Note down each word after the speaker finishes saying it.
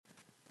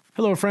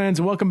Hello, friends,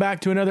 and welcome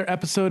back to another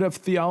episode of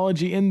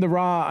Theology in the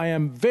Raw. I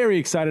am very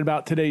excited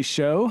about today's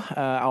show.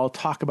 I'll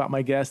talk about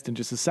my guest in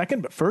just a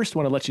second, but first, I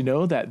want to let you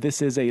know that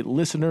this is a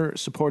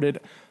listener-supported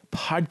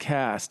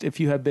podcast. If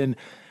you have been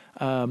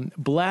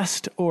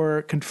blessed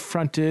or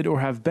confronted or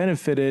have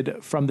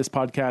benefited from this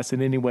podcast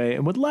in any way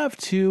and would love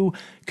to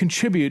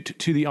contribute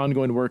to the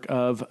ongoing work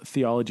of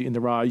Theology in the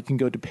Raw, you can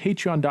go to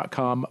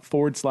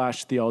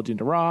patreon.com/Theology in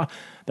the Raw.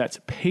 That's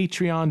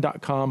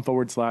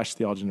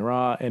patreon.com/Theology in the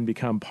Raw and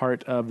become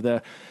part of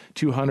the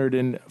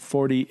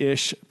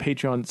 240-ish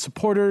Patreon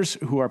supporters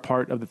who are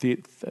part of the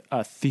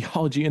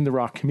Theology in the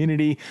Raw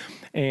community.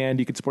 And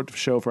you can support the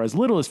show for as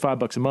little as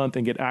 $5 a month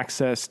and get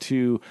access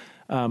to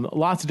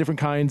lots of different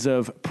kinds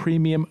of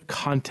premium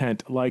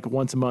content, like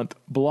once a month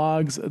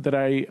blogs that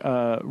I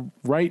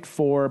write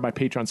for my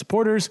Patreon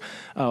supporters,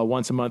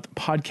 once a month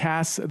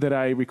podcasts that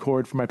I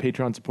record for my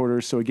Patreon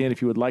supporters. So again,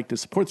 if you would like to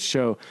support the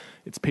show,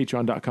 it's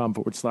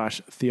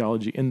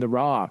patreon.com/Theology in the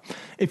Raw.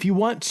 If you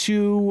want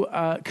to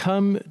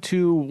come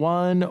to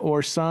one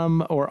or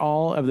some or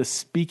all of the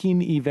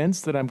speaking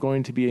events that I'm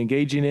going to be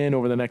engaging in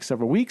over the next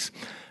several weeks,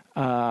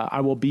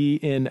 I will be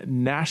in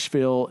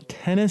Nashville,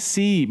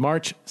 Tennessee,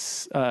 March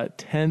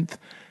 10th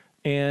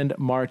and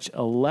March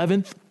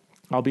 11th.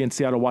 I'll be in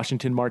Seattle,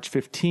 Washington, March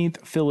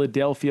 15th,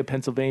 Philadelphia,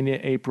 Pennsylvania,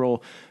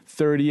 April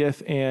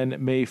 30th and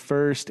May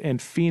 1st,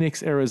 and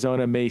Phoenix,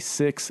 Arizona, May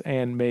 6th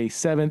and May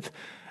 7th,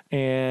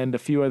 and a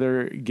few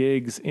other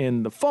gigs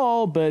in the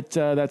fall, but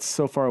that's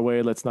so far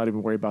away, let's not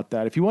even worry about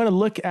that. If you want to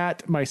look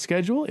at my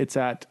schedule, it's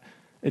on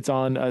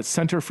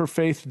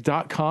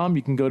centerforfaith.com.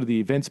 You can go to the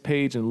events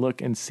page and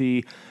look and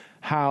see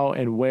how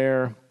and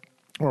where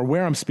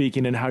I'm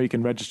speaking and how you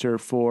can register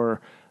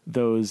for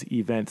those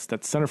events.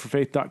 That's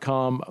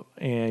centerforfaith.com,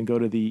 and go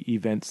to the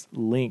events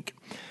link.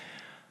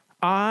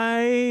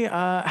 I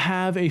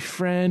have a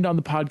friend on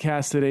the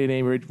podcast today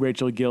named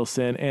Rachel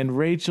Gilson, and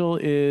Rachel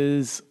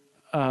is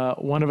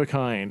one of a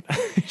kind.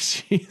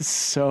 She's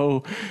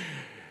so...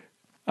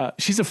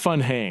 she's a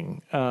fun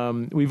hang.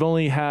 We've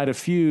only had a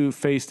few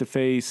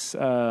face-to-face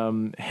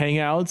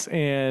hangouts,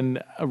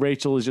 and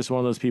Rachel is just one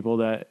of those people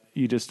that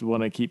you just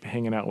want to keep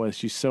hanging out with.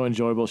 She's so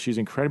enjoyable. She's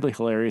incredibly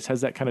hilarious,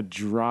 has that kind of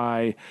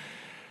dry,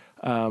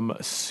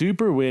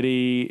 super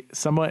witty,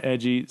 somewhat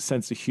edgy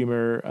sense of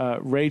humor.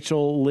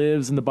 Rachel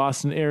lives in the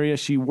Boston area.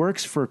 She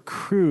works for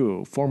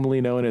Cru,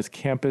 formerly known as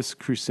Campus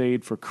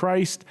Crusade for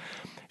Christ.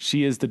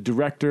 She is the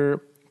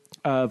director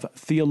of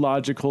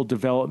theological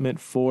development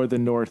for the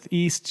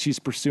Northeast. She's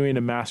pursuing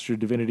a Master of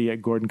Divinity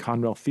at Gordon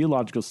Conwell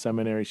Theological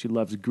Seminary. She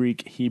loves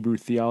Greek, Hebrew,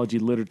 theology,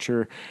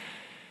 literature,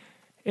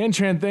 and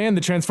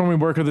the transforming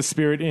work of the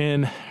Spirit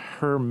in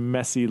her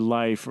messy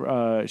life.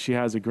 She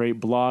has a great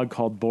blog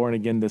called Born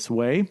Again This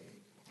Way.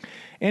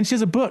 And she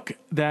has a book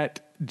that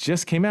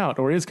just came out,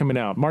 or is coming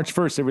out. March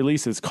 1st, it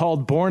releases,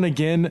 called Born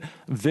Again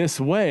This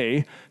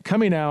Way,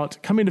 coming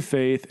to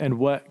faith, and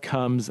what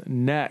comes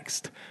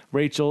next.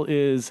 Rachel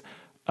is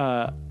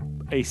a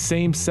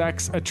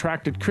same-sex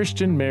attracted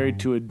Christian married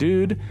to a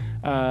dude.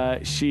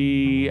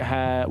 She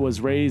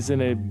was raised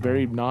in a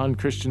very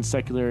non-Christian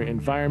secular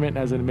environment,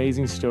 has an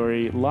amazing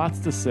story, lots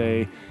to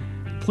say.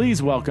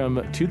 Please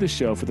welcome to the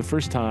show for the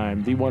first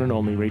time, the one and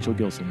only Rachel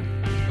Gilson.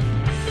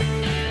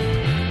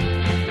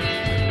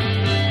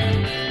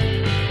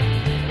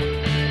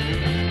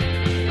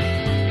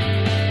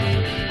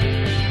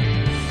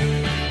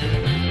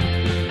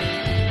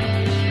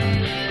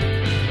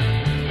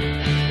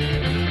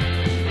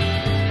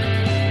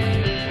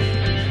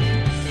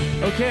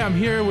 Okay, I'm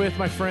here with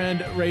my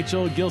friend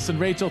Rachel Gilson.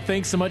 Rachel,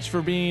 thanks so much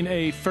for being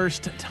a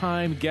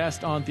first-time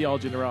guest on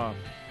Theology in the Raw.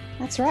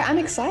 That's right. I'm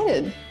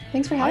excited.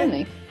 Thanks for having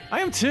me.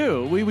 I am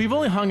too. We've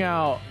only hung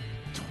out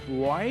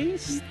three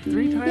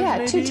times? Yeah,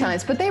 maybe? 2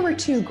 times, but they were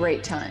 2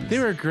 great times. They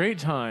were great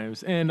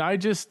times, and I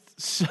just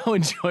so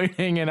enjoyed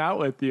hanging out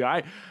with you.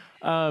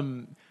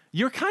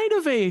 You're kind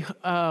of a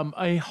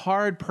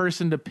hard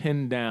person to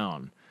pin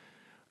down.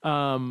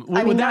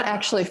 Not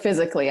actually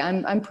physically.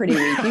 I'm pretty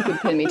weak. You could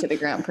pin me to the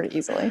ground pretty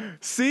easily.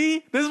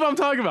 See, this is what I'm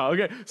talking about.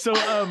 Okay, so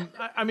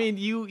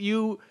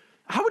you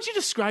how would you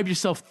describe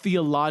yourself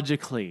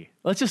theologically?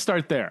 Let's just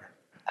start there.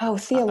 Oh,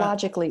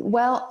 theologically.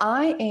 Well,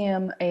 I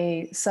am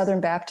a Southern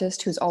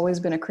Baptist who's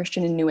always been a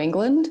Christian in New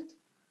England.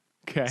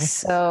 Okay.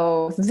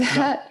 So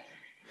that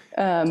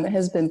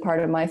has been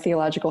part of my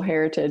theological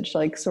heritage,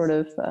 like sort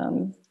of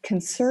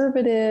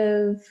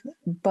conservative,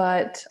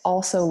 but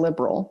also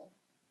liberal.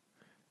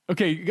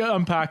 Okay, you gotta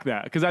unpack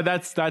that, because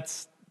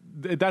that's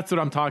what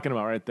I'm talking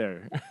about right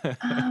there.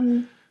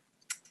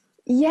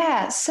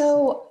 Yeah,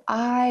 so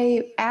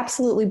I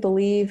absolutely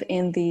believe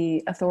in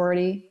the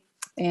authority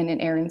and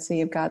inerrancy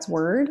of God's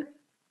word,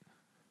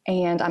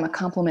 and I'm a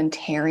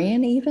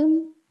complementarian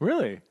even.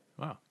 Really?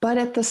 Wow. But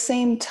at the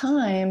same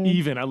time...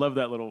 Even, I love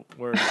that little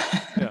word.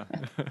 Yeah.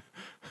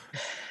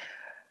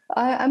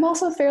 I'm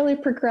also fairly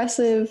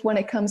progressive when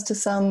it comes to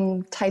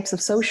some types of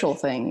social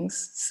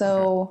things,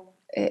 so... Okay.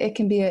 It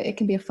can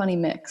be a funny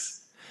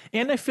mix.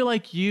 And I feel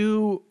like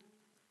you,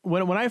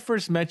 when I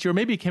first met you, or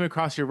maybe came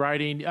across your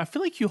writing, I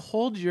feel like you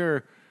hold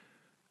your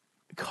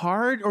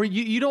card, or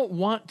you don't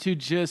want to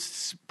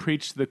just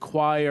preach to the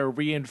choir,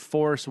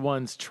 reinforce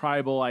one's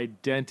tribal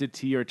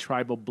identity or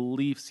tribal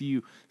beliefs.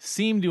 You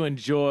seem to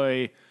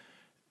enjoy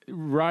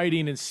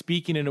writing and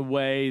speaking in a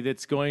way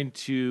that's going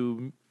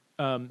to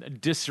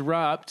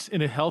disrupt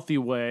in a healthy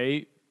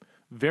way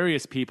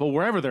various people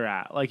wherever they're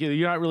at. Like,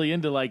 you're not really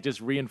into like just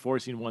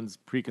reinforcing one's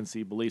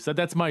preconceived beliefs.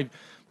 That's my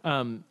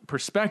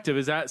perspective.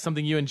 Is that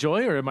something you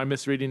enjoy, or am I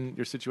misreading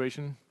your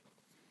situation?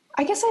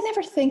 I guess I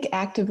never think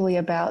actively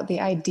about the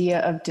idea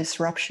of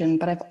disruption,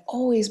 but I've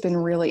always been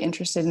really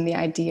interested in the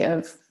idea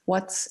of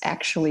what's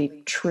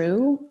actually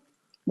true,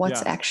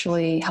 what's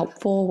actually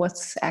helpful,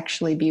 what's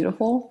actually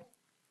beautiful.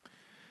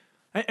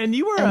 And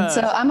you were, and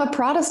so I'm a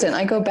Protestant.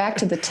 I go back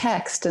to the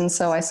text. And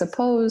so I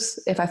suppose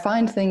if I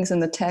find things in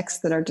the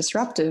text that are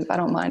disruptive, I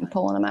don't mind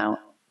pulling them out.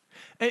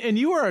 and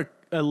you were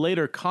a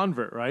later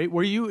convert, right?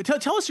 Were you,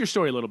 tell us your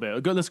story a little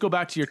bit. Let's go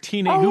back to your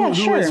teenage,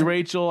 who is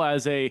Rachel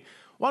as a,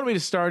 why don't we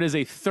just start as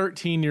a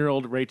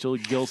 13-year-old Rachel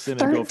Gilson and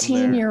go from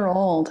there?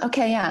 13-year-old.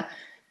 Okay, yeah.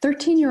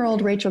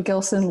 13-year-old Rachel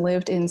Gilson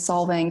lived in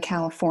Solvang,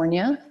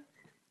 California,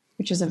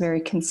 which is a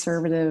very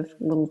conservative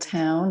little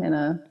town in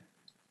a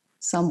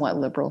somewhat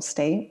liberal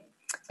state.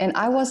 And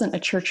I wasn't a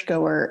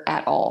churchgoer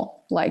at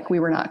all. Like, we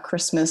were not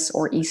Christmas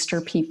or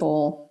Easter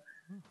people.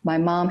 My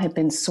mom had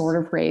been sort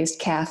of raised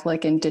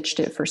Catholic and ditched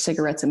it for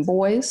cigarettes and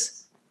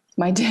boys.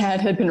 My dad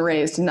had been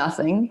raised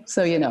nothing.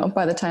 So,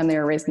 by the time they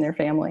were raising their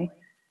family,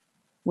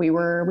 we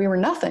were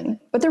nothing.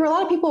 But there were a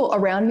lot of people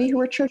around me who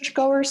were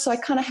churchgoers, so I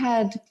kind of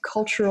had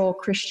cultural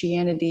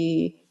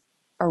Christianity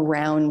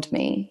around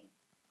me.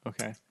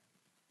 Okay.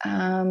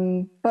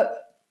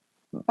 But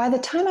by the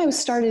time I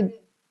started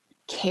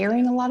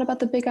caring a lot about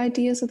the big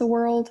ideas of the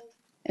world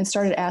and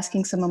started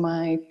asking some of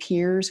my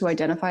peers who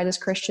identified as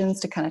Christians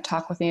to kind of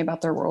talk with me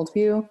about their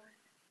worldview,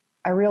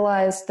 I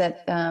realized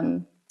that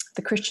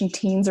the Christian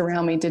teens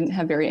around me didn't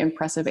have very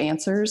impressive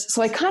answers.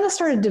 So I kind of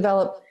started to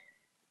develop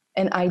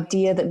an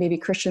idea that maybe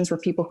Christians were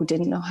people who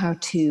didn't know how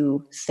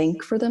to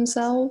think for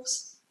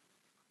themselves.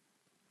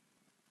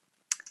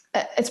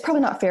 It's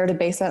probably not fair to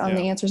base that on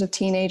the answers of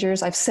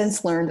teenagers. I've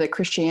since learned that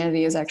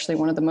Christianity is actually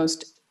one of the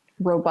most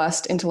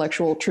robust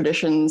intellectual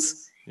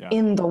traditions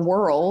in the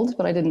world,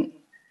 but I didn't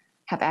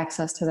have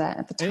access to that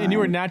at the time. And you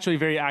were naturally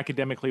very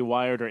academically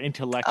wired or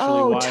intellectually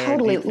wired. Oh,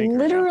 totally.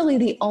 Literally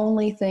the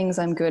only things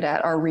I'm good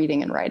at are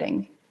reading and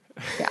writing.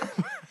 Yeah.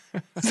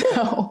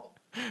 So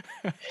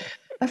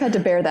I've had to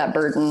bear that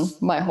burden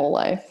my whole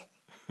life.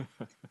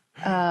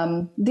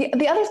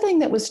 The other thing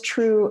that was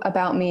true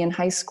about me in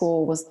high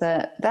school was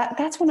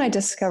that's when I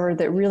discovered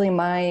that really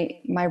my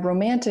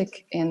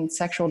romantic and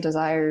sexual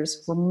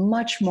desires were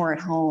much more at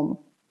home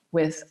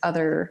with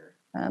other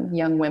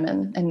young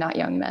women and not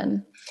young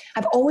men.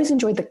 I've always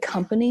enjoyed the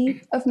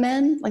company of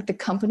men, like the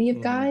company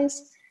of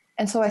guys.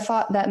 And so I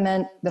thought that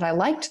meant that I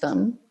liked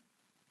them.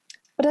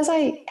 But as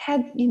I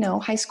had,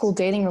 high school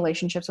dating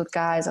relationships with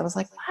guys, I was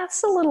like, wow,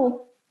 it's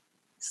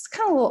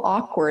kind of a little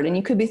awkward. And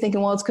you could be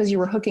thinking, well, it's because you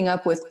were hooking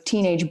up with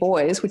teenage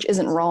boys, which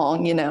isn't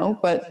wrong,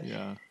 but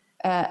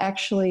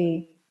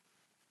actually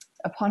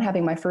upon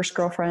having my first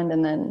girlfriend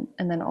and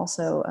then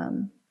also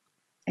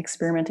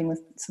experimenting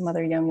with some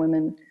other young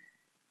women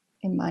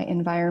in my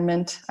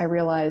environment, I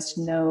realized,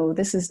 no,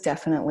 this is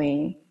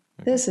definitely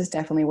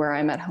where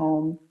I'm at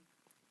home.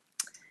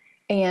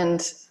 And,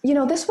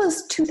 this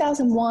was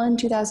 2001,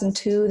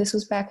 2002. This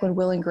was back when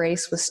Will and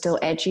Grace was still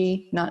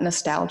edgy, not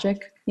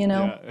nostalgic,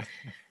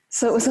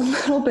 So it was a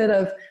little bit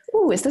of,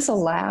 ooh, is this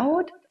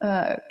allowed?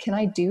 Can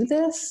I do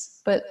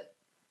this? But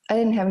I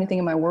didn't have anything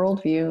in my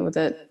worldview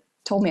that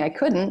told me I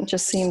couldn't. It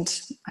just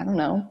seemed, I don't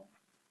know,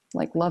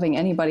 like loving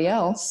anybody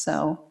else.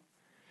 So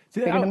I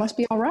figured it must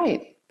be all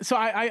right. So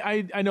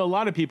I know a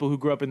lot of people who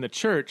grew up in the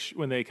church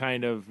when they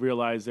kind of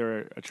realized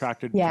they're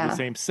attracted to the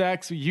same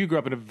sex. You grew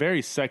up in a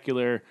very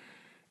secular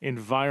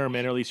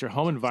environment, or at least your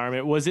home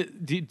environment. Was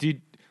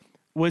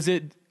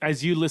it,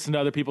 as you listen to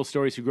other people's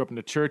stories who grew up in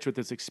the church with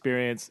this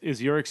experience,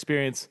 is your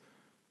experience,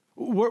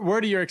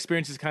 where do your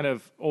experiences kind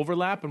of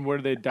overlap and where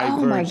do they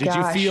diverge? Oh my Did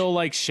gosh. you feel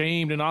like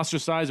shamed and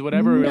ostracized,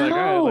 whatever?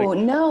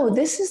 No.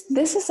 This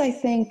is, I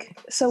think,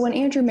 so when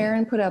Andrew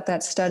Marin put out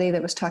that study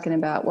that was talking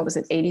about,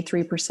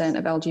 83%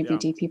 of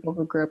LGBT people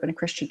who grew up in a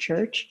Christian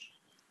church,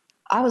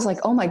 I was like,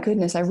 oh my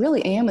goodness, I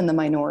really am in the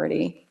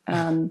minority.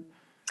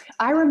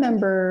 I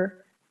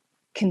remember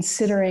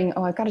considering,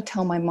 I've got to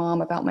tell my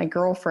mom about my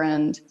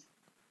girlfriend.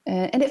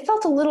 And it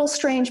felt a little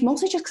strange,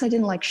 mostly just because I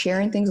didn't like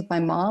sharing things with my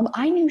mom.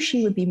 I knew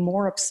she would be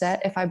more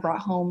upset if I brought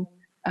home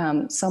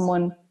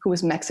someone who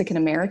was Mexican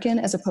American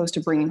as opposed to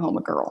bringing home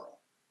a girl.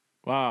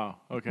 Wow.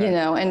 Okay.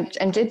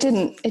 And it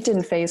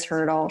didn't faze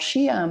her at all.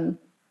 She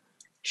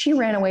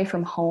ran away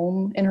from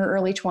home in her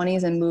early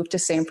 20s and moved to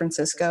San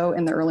Francisco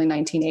in the early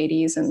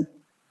 1980s and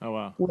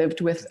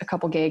lived with a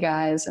couple gay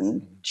guys,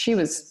 and she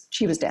was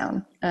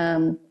down.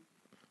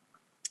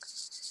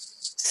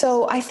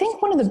 So I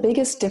think one of the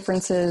biggest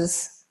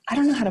differences, I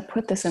don't know how to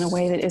put this in a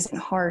way that isn't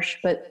harsh,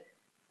 but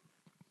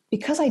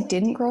because I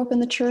didn't grow up in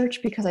the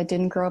church, because I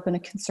didn't grow up in a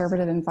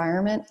conservative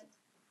environment,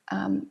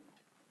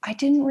 I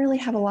didn't really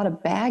have a lot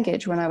of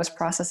baggage when I was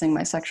processing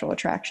my sexual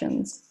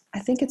attractions. I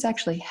think it's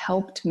actually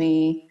helped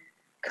me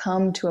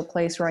come to a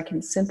place where I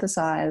can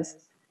synthesize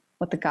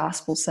what the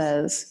gospel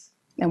says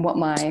and what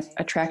my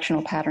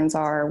attractional patterns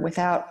are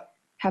without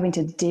having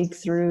to dig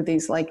through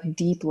these like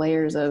deep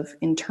layers of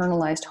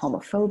internalized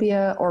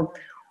homophobia or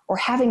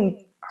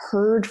having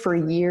heard for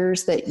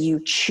years that you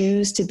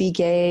choose to be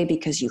gay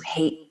because you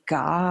hate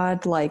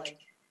God. Like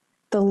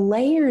the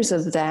layers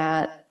of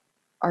that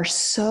are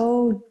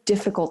so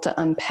difficult to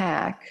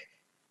unpack.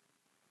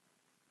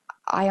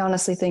 I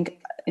honestly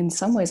think in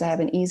some ways I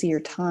have an easier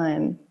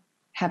time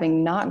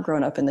having not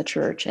grown up in the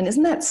church. And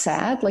isn't that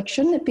sad? Like,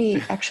 shouldn't it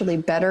be actually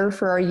better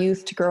for our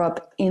youth to grow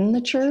up in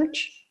the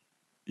church?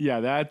 Yeah,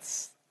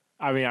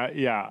 I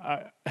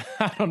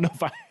don't know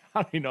if I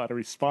don't even know how to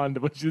respond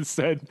to what you just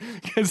said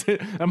because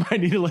I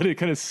might need to let it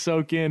kind of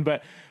soak in.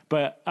 But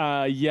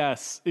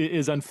yes, it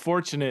is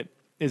unfortunate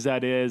as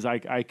that is.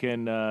 I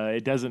can,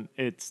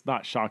 it's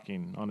not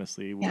shocking,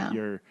 honestly, Yeah.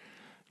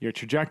 your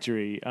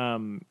trajectory.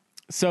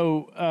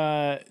 So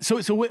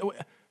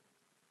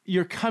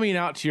you're coming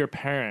out to your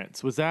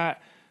parents. Was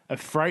that a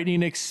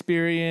frightening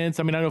experience?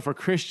 I mean, I know for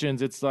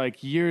Christians, it's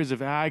like years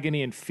of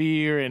agony and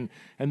fear, and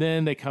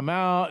then they come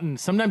out, and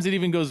sometimes it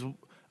even goes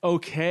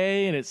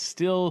okay, and it's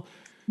still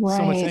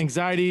so much Right.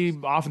 anxiety.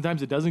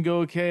 Oftentimes, it doesn't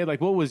go okay.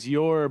 Like, what was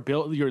your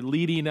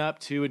leading up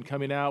to and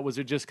coming out? Was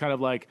it just kind of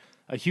like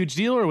a huge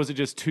deal, or was it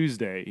just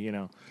Tuesday? You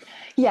know?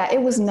 Yeah,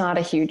 it was not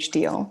a huge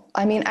deal.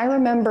 I mean, I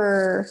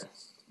remember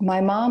my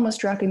mom was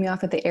dropping me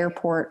off at the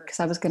airport because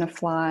I was going to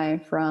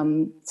fly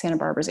from Santa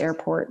Barbara's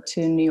airport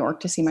to New York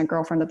to see my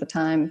girlfriend at the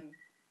time.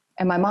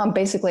 And my mom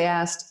basically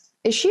asked,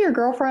 "Is she your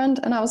girlfriend?"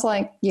 And I was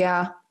like,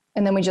 "Yeah."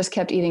 And then we just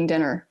kept eating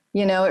dinner.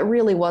 You know, it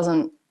really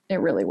wasn't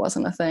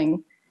a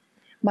thing.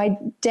 My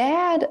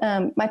dad,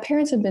 my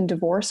parents had been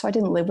divorced, so I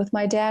didn't live with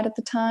my dad at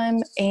the time.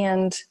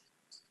 And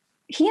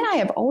he and I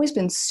have always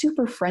been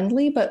super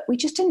friendly, but we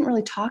just didn't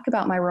really talk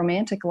about my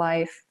romantic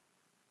life.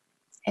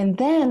 And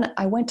then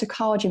I went to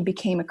college and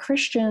became a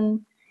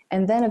Christian,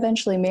 and then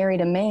eventually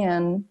married a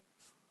man.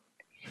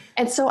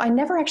 And so I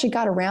never actually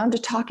got around to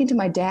talking to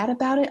my dad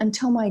about it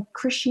until my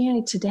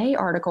Christianity Today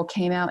article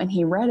came out and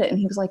he read it and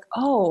he was like,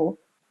 "Oh,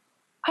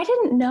 I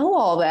didn't know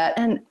all that."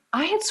 And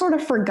I had sort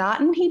of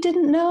forgotten he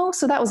didn't know.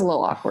 So that was a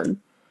little awkward.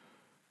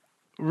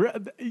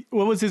 What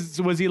was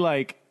was he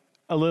like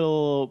a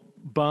little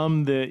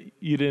bummed that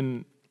you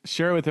didn't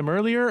share with him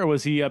earlier, or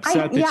was he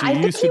upset that you I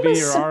think used to he be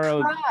was or are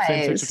a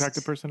same-sex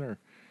attracted surprised. person? Or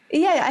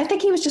Yeah, I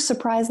think he was just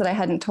surprised that I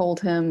hadn't told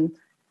him.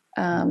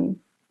 Um,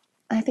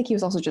 I think he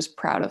was also just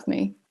proud of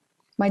me.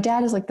 My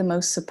dad is like the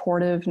most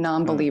supportive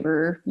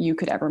non-believer you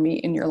could ever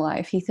meet in your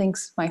life. He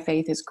thinks my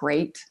faith is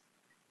great,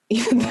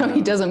 even though he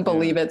wow, doesn't yeah.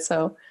 believe it.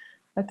 So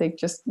I think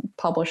just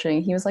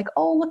publishing, he was like,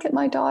 "Oh, look at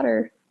my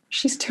daughter.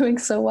 She's doing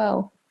so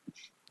well."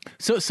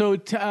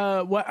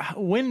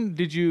 When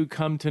did you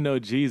come to know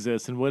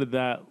Jesus, and what did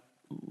that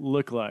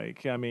look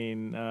like? I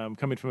mean,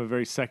 coming from a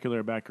very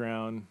secular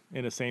background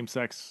in a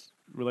same-sex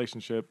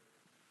relationship.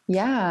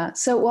 Yeah.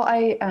 So, well,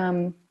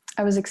 I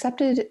was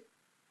accepted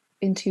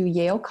into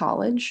Yale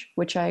College,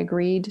 which I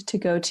agreed to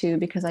go to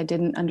because I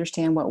didn't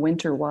understand what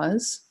winter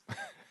was.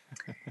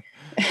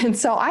 And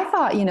so I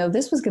thought,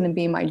 this was going to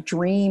be my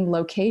dream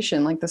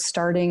location, like the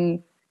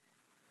starting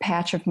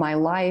patch of my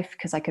life,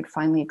 because I could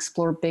finally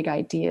explore big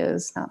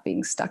ideas, not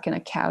being stuck in a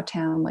cow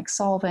town like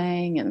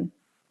Solvang.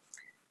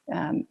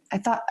 And I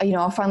thought,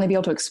 I'll finally be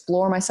able to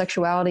explore my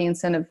sexuality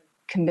instead of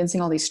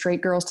convincing all these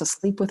straight girls to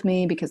sleep with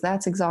me because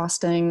that's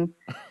exhausting.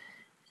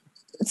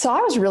 So I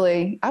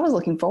was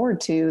looking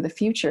forward to the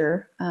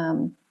future.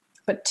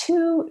 But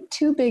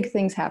two big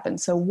things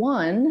happened. So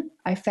one,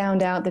 I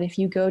found out that if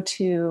you go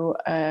to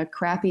a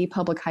crappy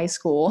public high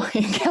school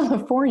in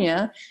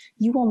California,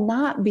 you will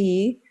not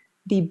be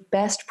the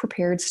best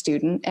prepared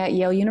student at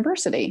Yale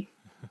University.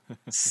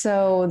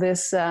 So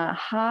this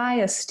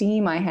high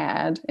esteem I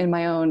had in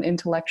my own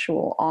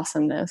intellectual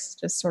awesomeness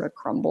just sort of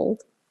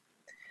crumbled.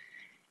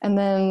 And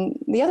then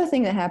the other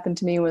thing that happened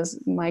to me was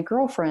my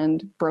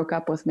girlfriend broke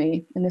up with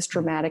me in this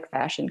dramatic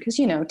fashion. Because,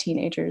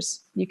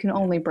 teenagers, you can Yeah.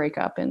 only break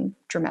up in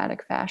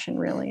dramatic fashion,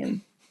 really.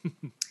 And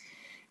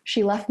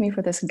she left me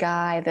for this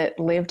guy that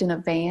lived in a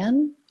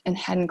van and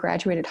hadn't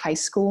graduated high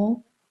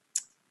school.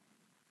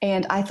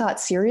 And I thought,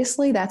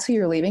 seriously, that's who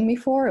you're leaving me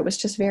for? It was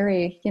just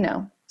very,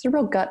 it's a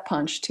real gut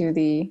punch to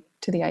the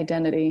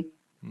identity.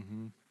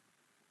 Mm-hmm.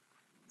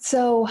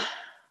 So,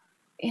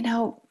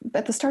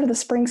 at the start of the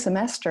spring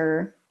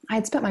semester, I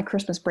had spent my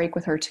Christmas break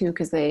with her too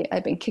because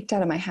I'd been kicked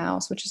out of my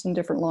house, which is a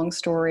different long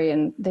story,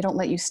 and they don't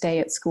let you stay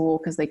at school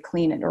because they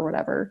clean it or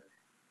whatever.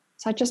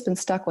 So I'd just been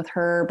stuck with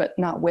her, but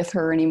not with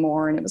her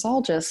anymore, and it was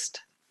all just,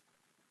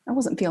 I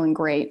wasn't feeling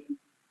great.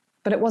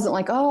 But it wasn't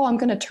like, oh, I'm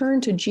going to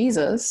turn to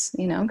Jesus,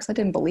 because I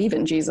didn't believe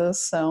in Jesus.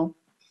 So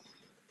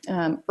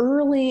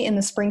early in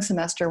the spring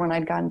semester, when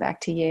I'd gotten back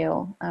to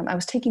Yale, I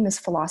was taking this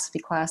philosophy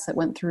class that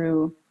went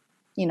through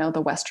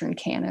the Western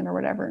canon or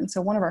whatever. And so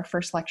one of our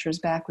first lectures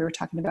back, we were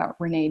talking about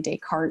Rene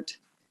Descartes,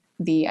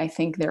 the I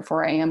think,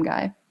 therefore I am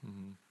guy.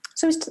 Mm-hmm.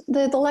 So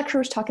the lecturer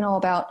was talking all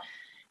about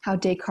how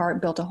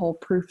Descartes built a whole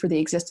proof for the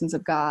existence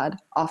of God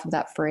off of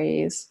that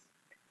phrase.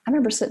 I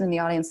remember sitting in the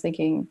audience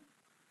thinking,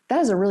 that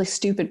is a really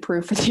stupid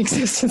proof for the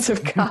existence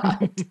of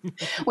God,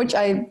 which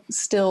I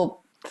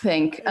still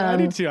think. I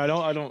do too. I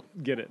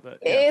don't get it, but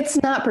yeah.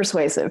 It's not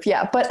persuasive.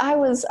 Yeah. But I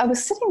was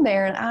sitting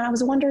there and I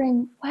was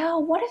wondering,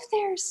 well, what if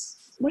there's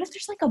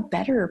like a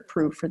better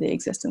proof for the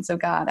existence of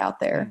God out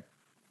there?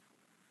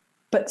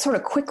 But sort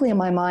of quickly in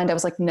my mind, I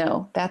was like,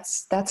 no,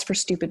 that's for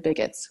stupid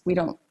bigots. We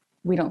don't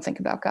think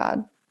about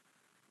God.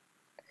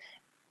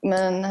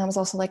 And I was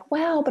also like,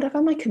 well, but if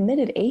I'm a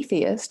committed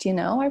atheist,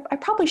 I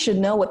probably should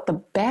know what the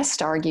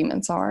best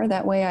arguments are.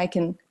 That way I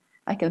can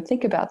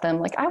think about them.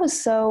 Like I was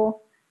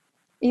so,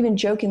 even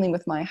jokingly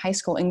with my high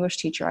school English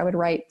teacher, I would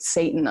write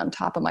Satan on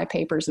top of my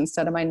papers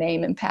instead of my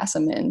name and pass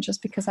them in,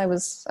 just because I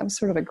was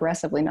sort of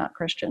aggressively not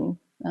Christian.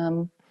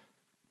 So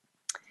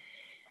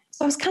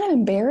I was kind of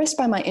embarrassed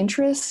by my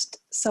interest.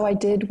 So I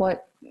did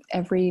what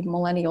every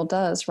millennial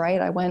does, right?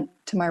 I went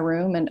to my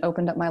room and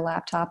opened up my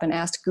laptop and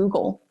asked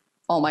Google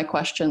all my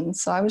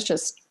questions. So I was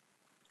just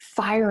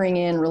firing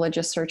in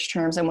religious search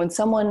terms. And when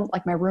someone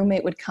like my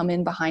roommate would come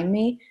in behind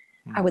me,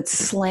 I would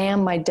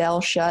slam my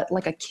Dell shut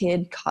like a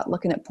kid caught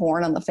looking at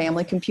porn on the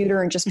family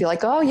computer and just be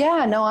like, oh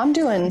yeah, no, I'm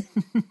doing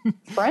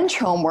French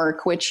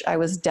homework, which I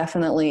was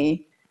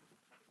definitely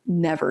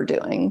never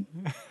doing.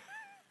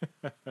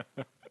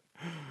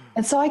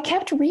 And so I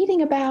kept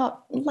reading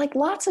about like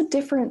lots of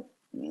different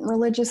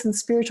religious and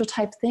spiritual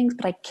type things,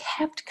 but I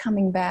kept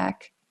coming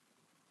back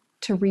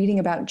to reading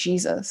about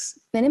Jesus.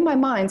 And in my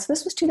mind, so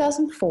this was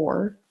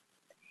 2004,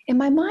 in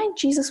my mind,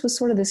 Jesus was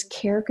sort of this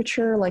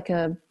caricature, like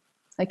an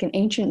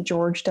ancient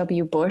George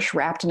W. Bush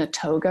wrapped in a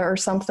toga or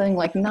something,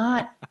 like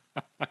not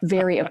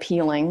very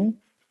appealing,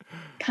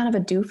 kind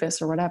of a doofus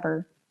or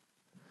whatever.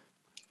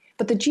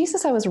 But the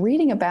Jesus I was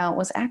reading about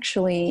was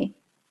actually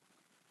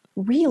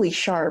really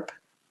sharp.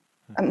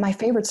 My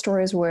favorite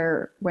stories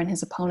were when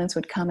his opponents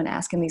would come and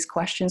ask him these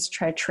questions to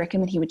try to trick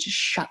him, and he would just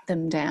shut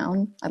them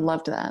down. I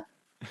loved that.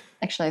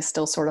 Actually, I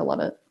still sort of love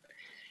it.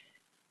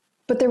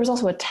 But there was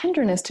also a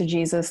tenderness to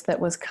Jesus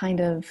that was kind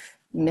of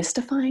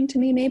mystifying to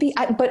me, maybe.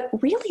 But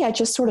really, I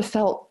just sort of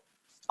felt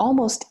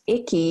almost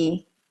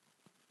icky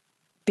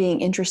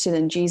being interested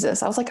in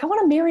Jesus. I was like, I want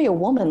to marry a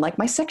woman. Like,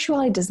 my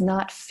sexuality does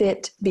not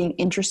fit being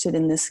interested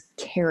in this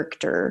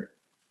character.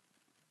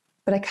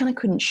 But I kind of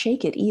couldn't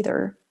shake it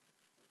either.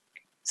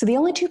 So the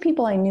only two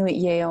people I knew at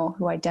Yale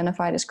who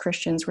identified as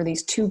Christians were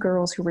these two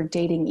girls who were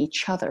dating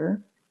each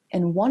other.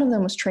 And one of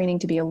them was training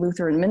to be a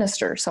Lutheran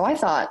minister. So I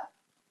thought,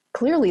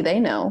 clearly they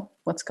know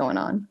what's going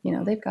on.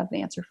 They've got an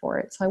answer for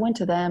it. So I went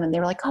to them and they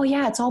were like, oh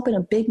yeah, it's all been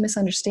a big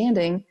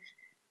misunderstanding.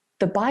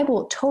 The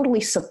Bible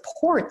totally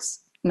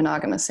supports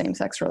monogamous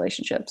same-sex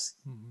relationships.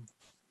 Mm-hmm.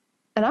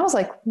 And I was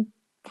like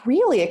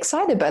really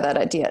excited by that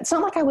idea. It's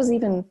not like I was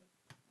even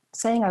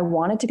saying I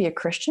wanted to be a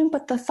Christian,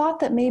 but the thought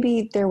that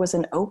maybe there was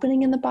an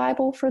opening in the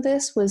Bible for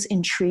this was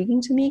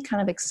intriguing to me,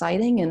 kind of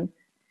exciting. And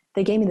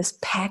they gave me this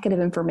packet of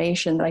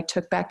information that I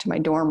took back to my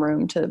dorm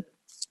room to,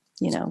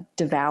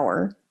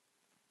 devour.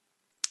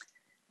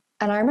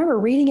 And I remember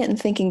reading it and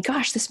thinking,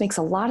 gosh, this makes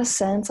a lot of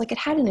sense. Like it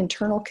had an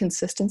internal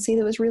consistency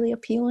that was really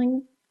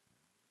appealing.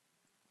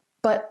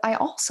 But I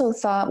also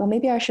thought, well,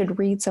 maybe I should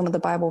read some of the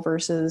Bible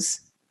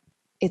verses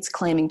it's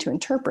claiming to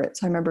interpret.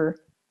 So I remember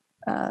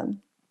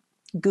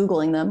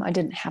Googling them. I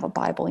didn't have a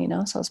Bible,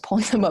 so I was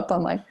pulling them up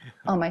on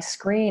my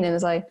screen. And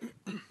as I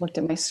looked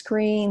at my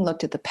screen,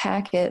 looked at the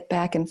packet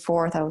back and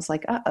forth, I was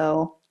like,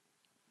 uh-oh,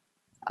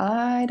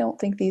 I don't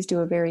think these do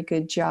a very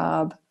good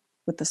job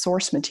with the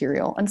source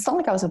material. And it's not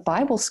like I was a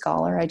Bible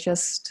scholar. I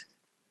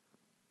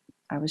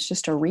was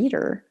just a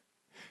reader.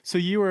 So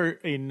you were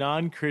a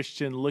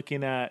non-Christian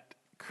looking at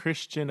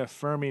Christian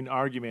affirming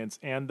arguments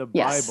and the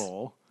Yes.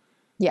 Bible.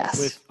 Yes.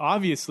 With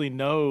obviously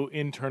no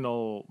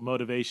internal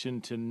motivation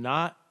to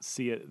not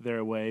see it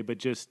their way, but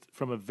just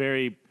from a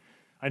very,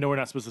 I know we're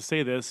not supposed to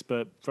say this,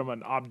 but from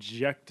an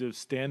objective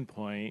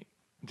standpoint,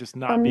 just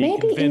not being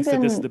convinced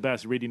that this is the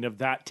best reading of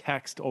that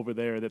text over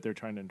there that they're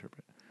trying to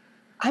interpret.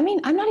 I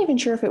mean, I'm not even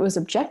sure if it was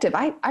objective.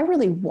 I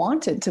really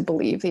wanted to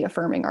believe the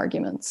affirming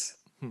arguments.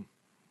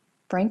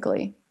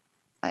 Frankly,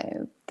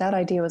 that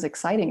idea was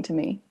exciting to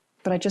me.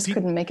 But I just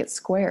couldn't make it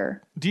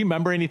square. Do you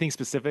remember anything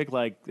specific,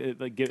 like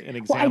get an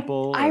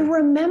example? Well, I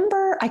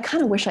remember, I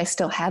kind of wish I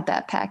still had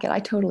that packet.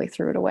 I totally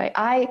threw it away.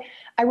 I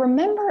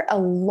remember a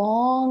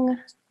long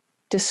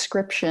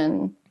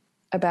description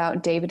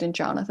about David and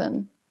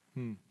Jonathan.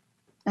 And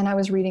I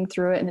was reading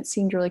through it and it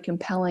seemed really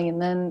compelling.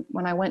 And then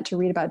when I went to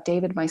read about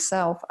David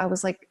myself, I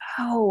was like,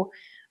 oh,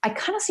 I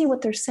kind of see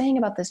what they're saying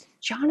about this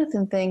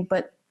Jonathan thing,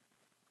 but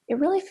it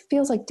really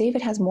feels like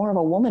David has more of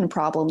a woman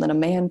problem than a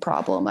man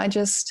problem. I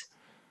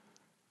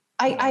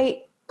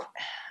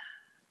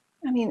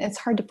mean, it's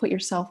hard to put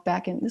yourself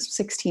back in, this was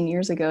 16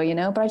 years ago,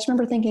 but I just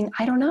remember thinking,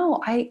 I don't know.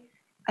 I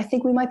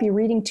think we might be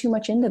reading too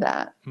much into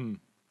that. And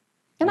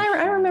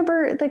I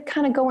remember the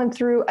kind of going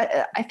through,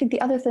 I think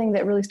the other thing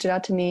that really stood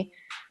out to me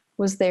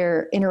was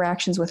their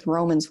interactions with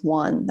Romans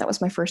 1. That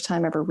was my first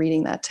time ever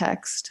reading that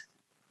text.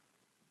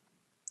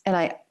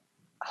 And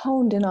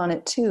honed in on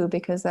it too,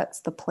 because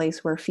that's the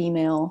place where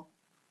female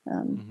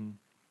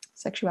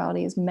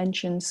sexuality is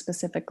mentioned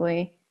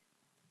specifically.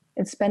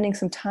 And spending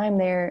some time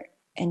there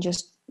and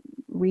just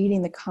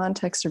reading the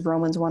context of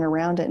Romans 1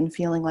 around it and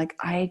feeling like,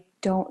 I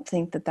don't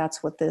think that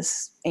that's what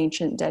this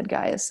ancient dead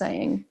guy is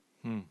saying.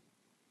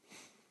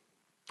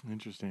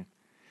 Interesting.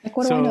 Like,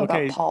 what do I know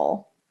about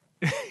Paul?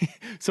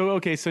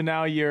 So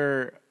now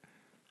you're,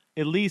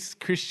 at least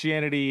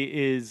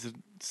Christianity is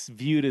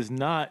viewed as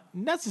not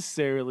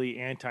necessarily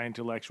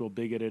anti-intellectual,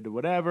 bigoted, or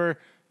whatever.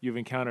 You've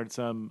encountered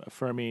some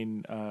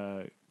affirming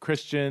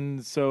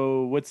Christians.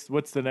 So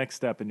what's the next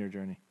step in your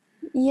journey?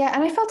 Yeah,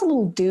 and I felt a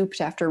little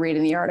duped after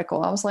reading the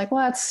article. I was like,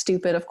 well, that's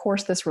stupid. Of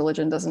course, this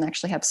religion doesn't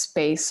actually have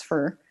space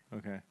for,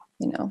 gay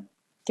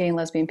and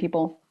lesbian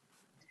people.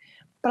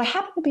 But I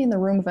happened to be in the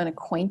room of an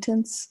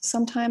acquaintance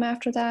sometime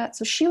after that.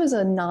 So she was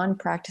a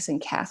non-practicing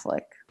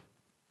Catholic.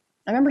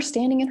 I remember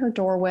standing in her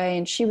doorway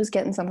and she was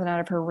getting something out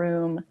of her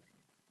room.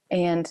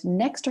 And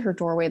next to her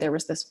doorway, there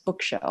was this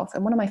bookshelf.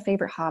 And one of my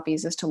favorite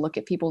hobbies is to look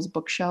at people's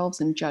bookshelves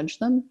and judge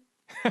them.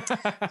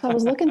 So I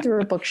was looking through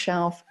her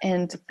bookshelf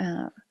and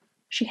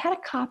she had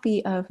a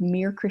copy of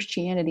Mere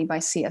Christianity by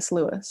C.S.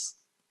 Lewis.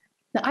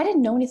 Now, I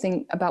didn't know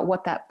anything about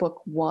what that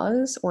book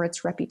was or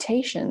its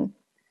reputation.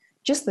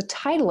 Just the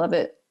title of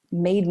it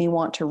made me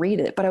want to read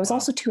it, but I was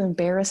also too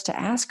embarrassed to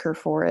ask her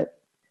for it.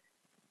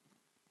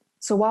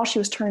 So while she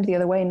was turned the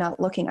other way, not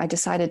looking, I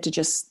decided to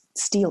just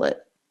steal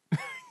it.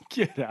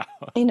 Get out.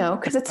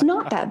 Because it's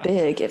not that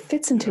big. It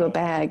fits into a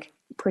bag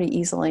pretty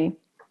easily.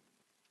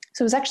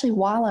 So it was actually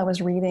while I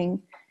was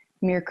reading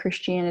Mere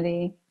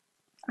Christianity,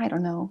 I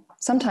don't know,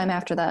 sometime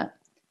after that,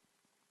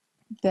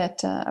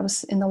 I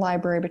was in the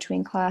library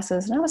between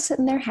classes and I was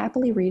sitting there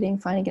happily reading,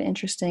 finding it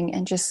interesting.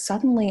 And just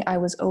suddenly I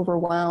was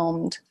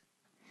overwhelmed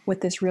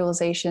with this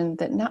realization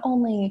that not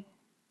only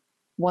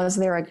was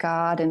there a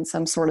God in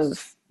some sort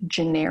of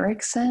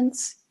generic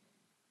sense,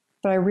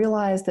 but I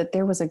realized that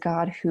there was a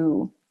God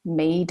who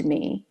made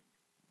me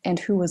and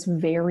who was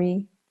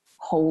very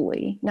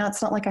holy. Now,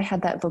 it's not like I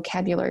had that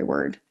vocabulary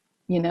word,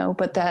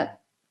 but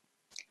that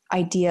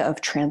idea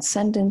of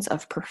transcendence,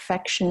 of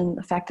perfection,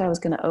 the fact that I was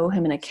going to owe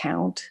him an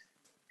account.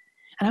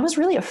 And I was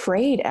really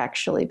afraid,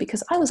 actually,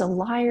 because I was a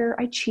liar.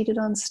 I cheated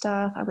on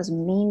stuff. I was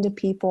mean to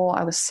people.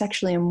 I was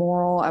sexually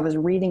immoral. I was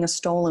reading a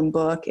stolen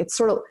book. It's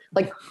sort of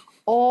like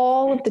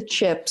all of the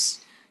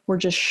chips were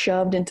just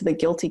shoved into the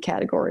guilty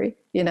category,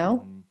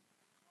 So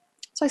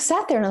I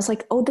sat there and I was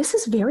like, oh, this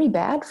is very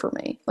bad for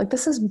me. Like,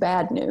 this is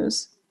bad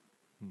news.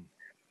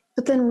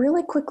 But then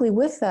really quickly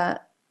with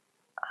that,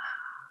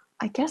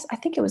 I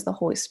think it was the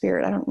Holy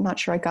Spirit. I'm not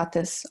sure I got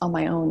this on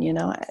my own,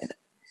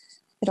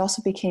 It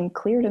also became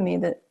clear to me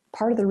that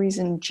part of the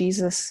reason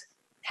Jesus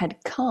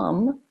had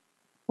come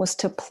was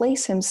to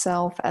place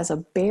himself as a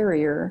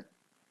barrier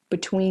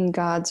between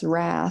God's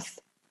wrath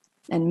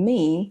and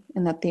me,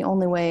 and that the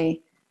only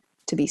way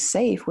to be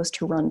safe was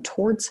to run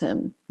towards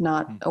him,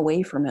 not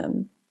away from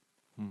him.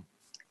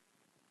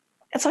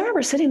 And so I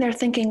remember sitting there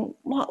thinking,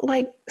 well,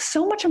 like,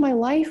 so much of my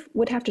life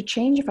would have to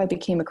change if I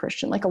became a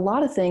Christian. Like, a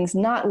lot of things,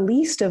 not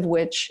least of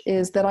which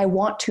is that I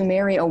want to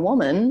marry a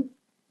woman.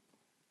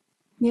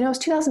 It was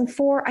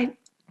 2004.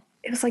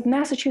 It was like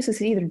Massachusetts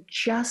had either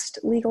just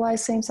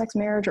legalized same-sex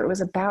marriage or it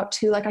was about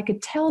to. Like, I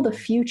could tell the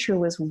future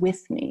was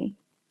with me.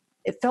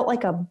 It felt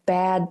like a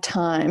bad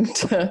time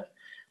to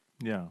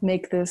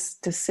make this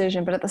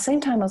decision. But at the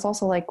same time, I was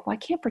also like, well, I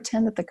can't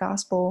pretend that the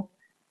gospel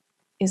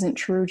isn't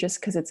true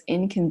just because it's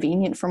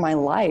inconvenient for my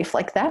life.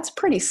 Like, that's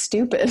pretty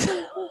stupid.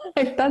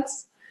 I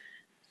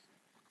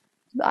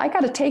got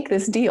to take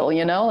this deal,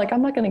 Like,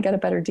 I'm not going to get a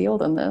better deal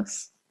than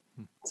this.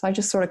 So I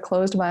just sort of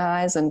closed my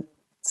eyes and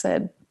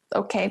said,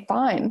 okay,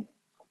 fine.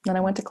 Then I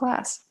went to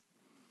class.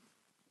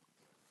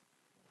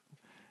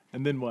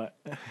 And then what?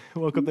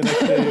 Woke up the next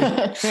day.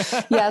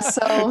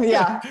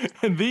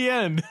 And the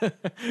end.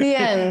 The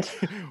end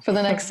for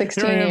the next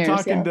 16 years. Here I am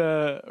talking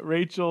to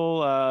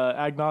Rachel,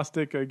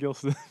 agnostic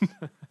Gilson.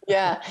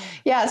 Yeah.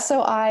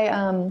 So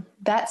I,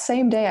 that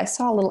same day, I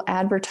saw a little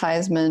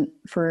advertisement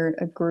for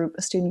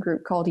a student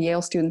group called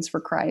Yale Students for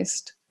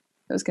Christ.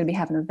 It was going to be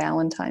having a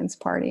Valentine's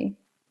party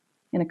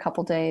in a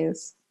couple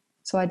days.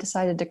 So I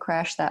decided to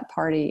crash that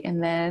party.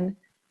 And then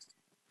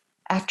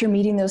after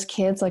meeting those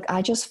kids, like,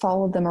 I just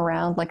followed them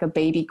around like a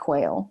baby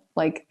quail.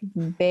 Like,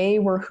 they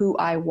were who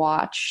I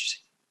watched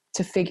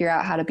to figure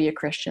out how to be a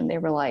Christian. They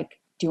were like,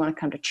 do you want to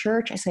come to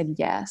church? I said,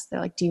 yes. They're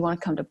like, do you want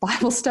to come to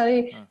Bible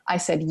study? I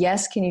said,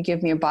 yes. Can you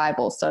give me a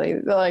Bible study?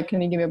 They're like, can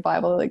you give me a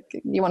Bible? Like,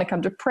 you want to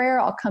come to prayer?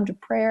 I'll come to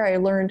prayer. I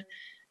learned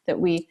that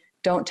we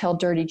don't tell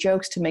dirty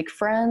jokes to make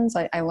friends.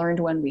 I learned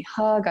when we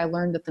hug. I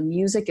learned that the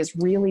music is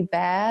really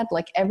bad.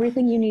 Like,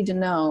 everything you need to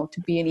know to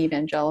be an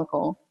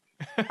evangelical,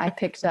 I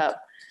picked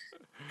up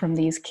from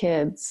these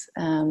kids.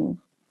 And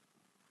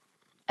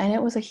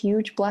it was a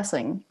huge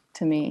blessing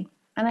to me.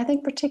 And I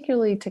think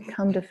particularly to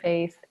come to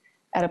faith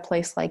at a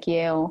place like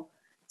Yale,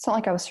 it's not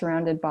like I was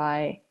surrounded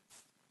by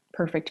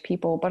perfect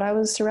people, but I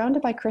was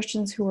surrounded by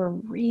Christians who were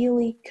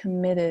really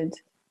committed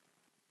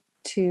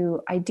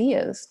to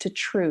ideas, to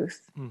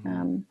truth.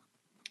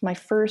 my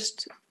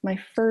first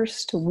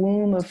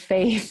womb of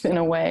faith in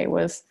a way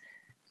was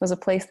a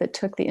place that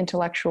took the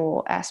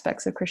intellectual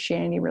aspects of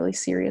Christianity really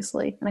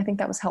seriously. And I think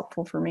that was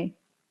helpful for me.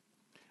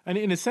 And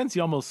in a sense,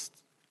 you almost,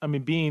 I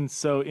mean, being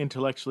so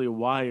intellectually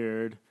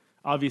wired,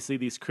 obviously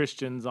these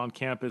Christians on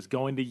campus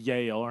going to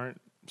Yale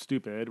aren't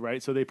stupid,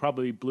 right? So they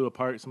probably blew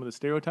apart some of the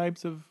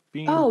stereotypes of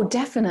being. Oh,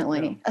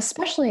 definitely.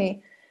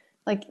 Especially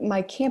like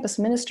my campus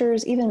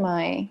ministers, even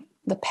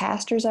the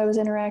pastors I was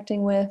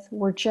interacting with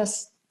were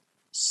just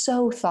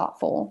so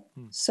thoughtful,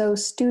 so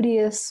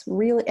studious,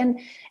 really, and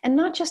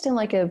not just in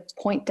like a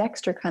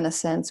Poindexter kind of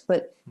sense,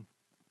 but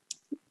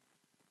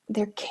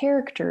their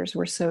characters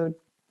were so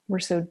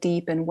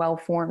deep and well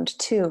formed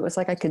too. It was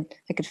like I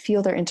could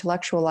feel their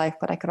intellectual life,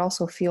 but I could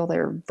also feel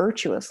their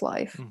virtuous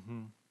life.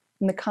 Mm-hmm.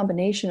 And the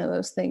combination of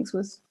those things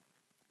was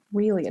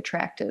really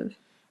attractive.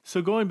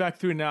 So going back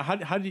through now,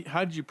 how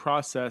did you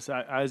process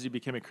as you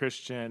became a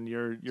Christian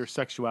your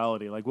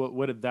sexuality? Like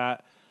what did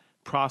that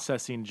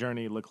processing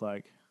journey look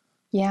like?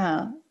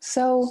 Yeah.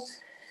 So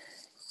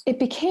it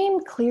became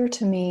clear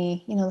to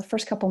me, the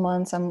first couple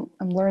months I'm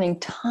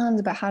learning tons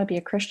about how to be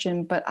a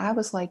Christian, but I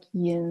was like,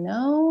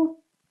 my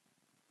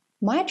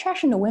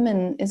attraction to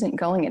women isn't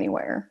going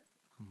anywhere.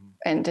 Mm-hmm.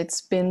 And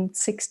it's been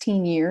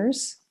 16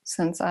 years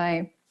since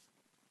I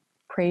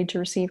prayed to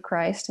receive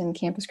Christ in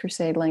Campus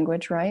Crusade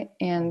language, right?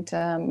 And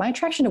my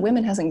attraction to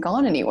women hasn't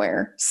gone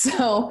anywhere.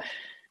 So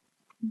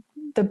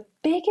the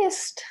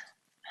biggest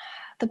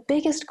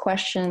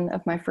question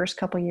of my first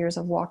couple of years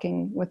of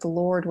walking with the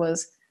Lord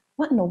was,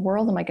 what in the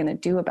world am I going to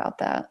do about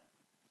that?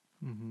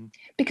 Mm-hmm.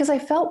 Because I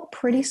felt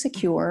pretty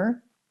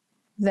secure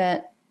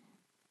that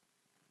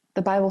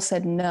the Bible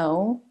said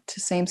no to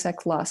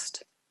same-sex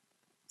lust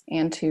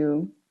and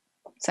to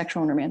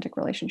sexual and romantic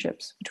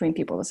relationships between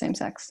people of the same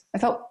sex. I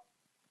felt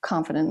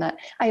confident in that.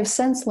 I have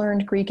since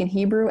learned Greek and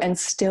Hebrew and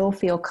still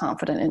feel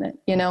confident in it.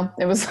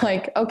 It was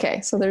like, okay,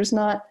 so there's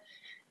not,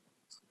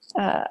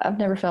 I've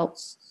never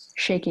felt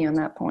shaky on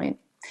that point.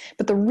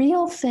 But the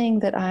real thing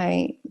that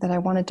I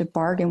wanted to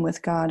bargain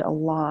with God a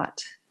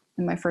lot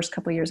in my first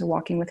couple of years of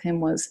walking with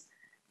him was,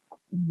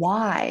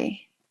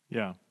 why?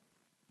 Yeah.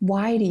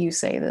 Why do you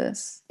say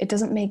this? It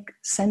doesn't make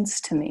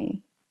sense to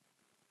me.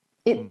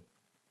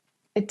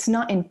 It's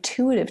not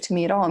intuitive to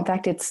me at all. In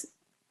fact, it's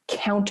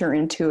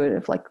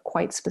counterintuitive, like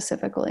quite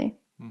specifically.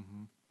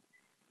 Mm-hmm.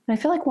 And I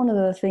feel like one of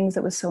the things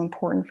that was so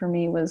important for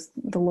me was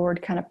the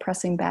Lord kind of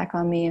pressing back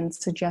on me and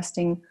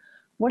suggesting,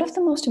 what if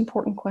the most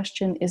important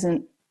question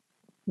isn't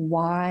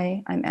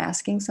why I'm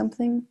asking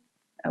something?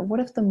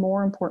 What if the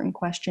more important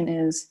question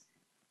is,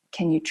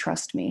 can you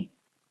trust me?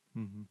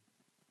 Mm-hmm.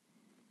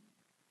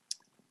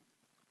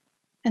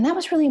 And that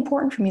was really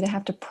important for me to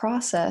have to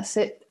process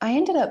it. I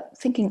ended up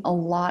thinking a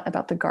lot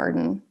about the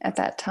garden at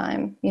that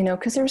time,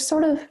 because there's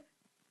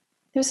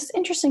this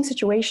interesting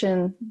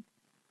situation,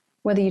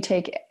 whether you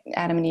take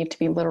Adam and Eve to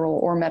be literal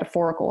or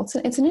metaphorical.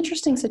 It's an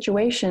interesting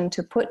situation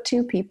to put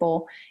two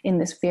people in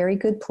this very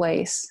good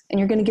place, and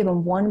you're going to give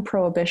them one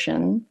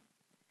prohibition.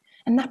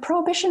 And that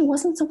prohibition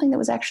wasn't something that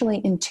was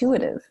actually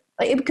intuitive.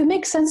 Like, it could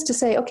make sense to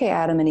say, okay,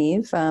 Adam and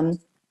Eve,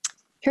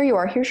 here you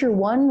are, here's your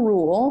one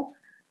rule.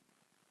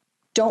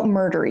 Don't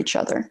murder each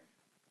other,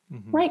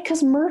 mm-hmm. right?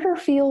 Because murder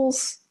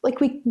feels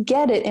like we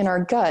get it in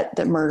our gut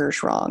that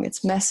murder's wrong.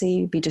 It's messy,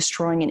 you'd be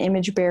destroying an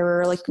image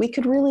bearer. Like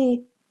it'd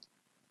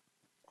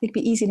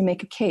be easy to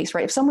make a case,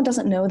 right? If someone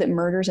doesn't know that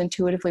murder's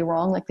intuitively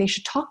wrong, like they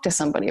should talk to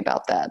somebody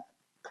about that.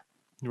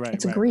 Right.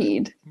 It's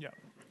agreed. Yeah.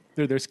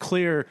 There's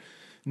clear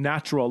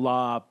natural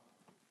law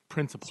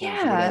principles or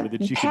whatever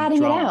that you padding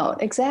can draw it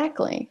out.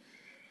 Exactly.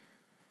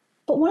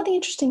 But one of the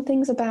interesting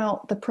things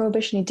about the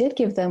prohibition he did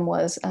give them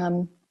was,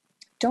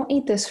 don't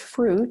eat this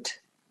fruit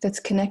that's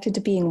connected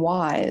to being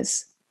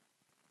wise,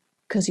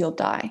 because you'll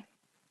die.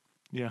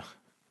 Yeah.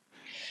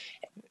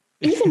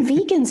 Even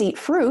vegans eat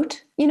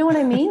fruit. You know what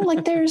I mean?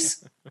 Like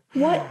there's what's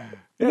going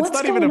on here? It's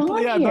not even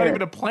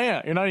a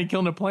plant. You're not even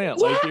killing a plant.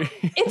 Yeah,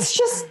 it's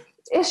just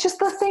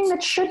the thing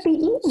that should be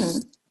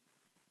eaten.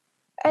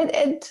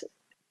 And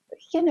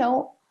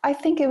I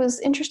think it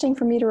was interesting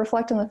for me to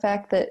reflect on the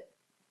fact that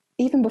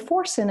even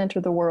before sin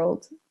entered the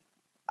world,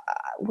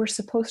 we're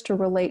supposed to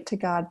relate to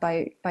God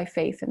by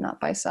faith and not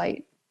by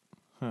sight.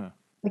 Huh.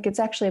 Like it's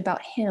actually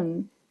about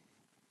him,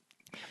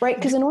 right?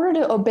 Because in order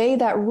to obey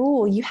that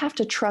rule, you have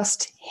to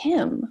trust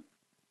him.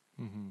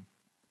 Mm-hmm.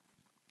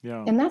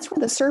 Yeah. And that's where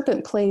the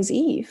serpent plays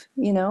Eve,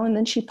 and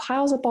then she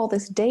piles up all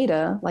this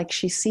data. Like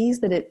she sees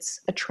that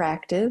it's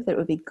attractive, that it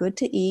would be good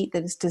to eat,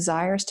 that it's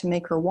desires to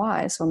make her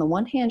wise. So on the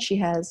one hand, she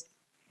has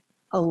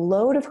a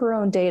load of her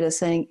own data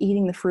saying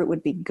eating the fruit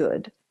would be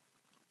good.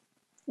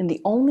 And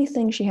the only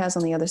thing she has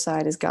on the other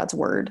side is God's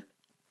word.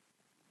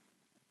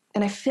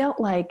 And I felt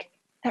like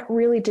that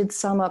really did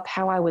sum up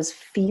how I was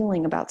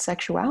feeling about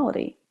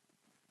sexuality.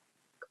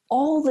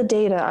 All the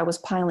data I was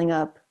piling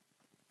up,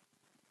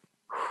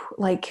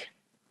 like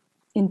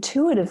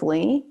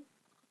intuitively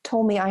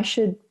told me I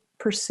should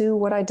pursue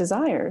what I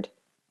desired.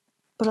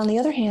 But on the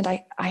other hand,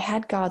 I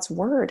had God's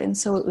word. And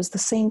so it was the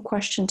same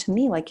question to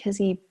me, like, has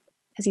he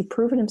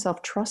proven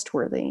himself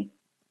trustworthy?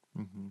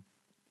 Mm-hmm.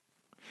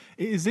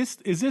 Is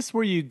this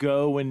where you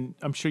go when,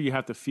 I'm sure you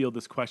have to field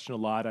this question a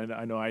lot.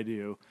 I know I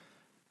do.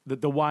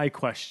 The why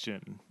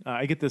question.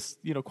 I get this,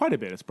 quite a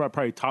bit. It's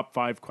probably top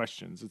 5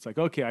 questions. It's like,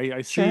 okay,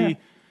 I see Sure.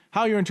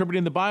 how you're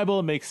interpreting the Bible.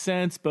 It makes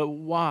sense, but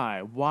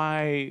why?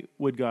 Why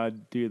would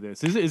God do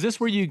this? Is this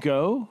where you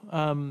go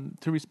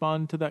to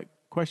respond to that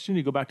question?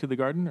 You go back to the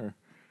garden, or?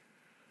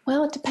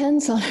 Well, it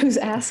depends on who's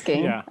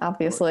asking, Yeah, of course.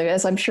 obviously,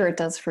 as I'm sure it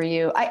does for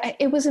you.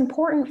 It was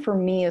important for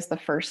me as the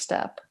first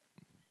step.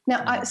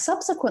 Now,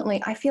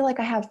 subsequently, I feel like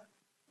I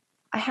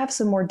have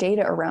some more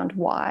data around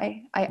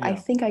why. I Yeah.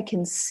 think I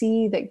can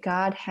see that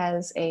God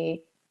has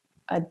a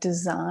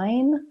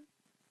design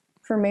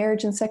for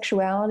marriage and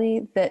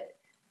sexuality that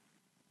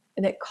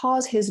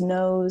cause his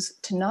no's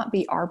to not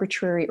be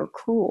arbitrary or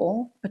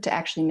cruel, but to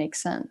actually make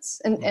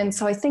sense. And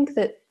so I think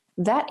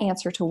that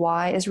answer to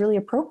why is really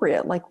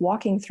appropriate, like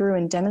walking through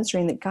and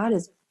demonstrating that God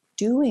is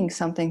doing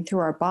something through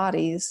our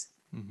bodies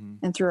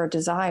and through our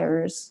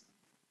desires.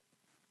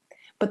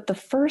 But the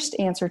first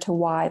answer to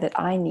why that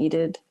I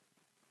needed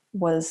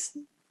was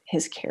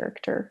his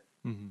character.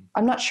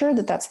 I'm not sure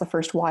that that's the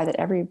first why that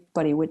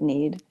everybody would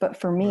need, but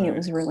for me, it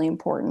was really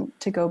important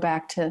to go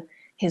back to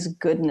his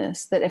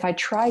goodness, that if I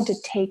tried to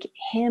take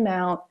him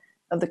out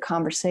of the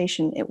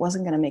conversation, it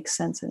wasn't going to make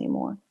sense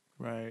anymore.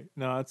 Right.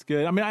 No, that's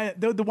good. I mean,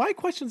 the why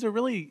questions are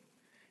really,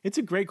 it's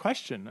a great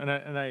question, and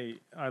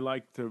I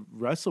like to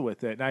wrestle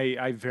with it. And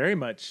I very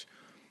much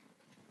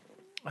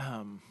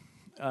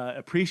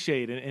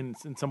appreciate and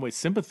in some ways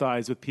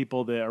sympathize with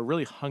people that are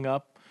really hung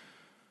up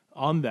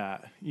on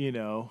that,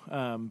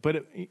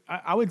 But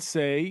I would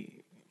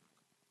say,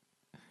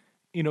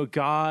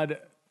 God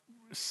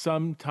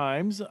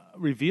sometimes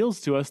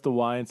reveals to us the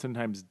why and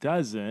sometimes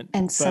doesn't.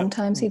 And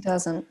sometimes he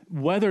doesn't.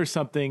 Whether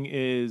something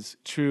is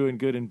true and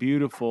good and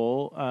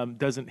beautiful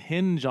doesn't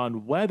hinge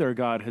on whether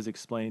God has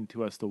explained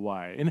to us the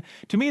why. And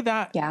to me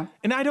that, Yeah.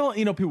 and I don't,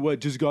 people, what,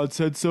 just God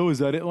said so? Is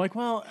that it? Like,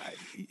 well,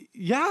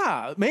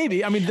 yeah,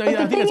 maybe. I mean, But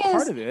I think that's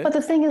part of it. But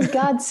the thing is,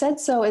 God said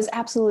so is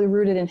absolutely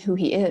rooted in who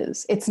he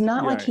is. It's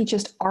not like he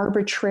just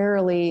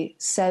arbitrarily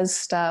says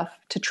stuff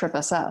to trip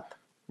us up.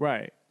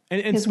 Right.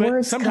 And his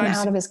words come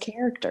out of his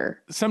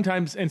character.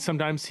 Sometimes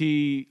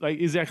he, like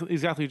exactly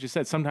what you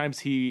said. Sometimes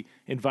he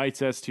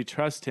invites us to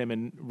trust him,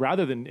 and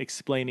rather than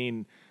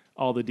explaining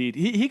all the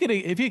details, he could,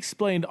 if he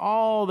explained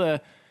all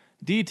the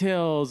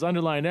details,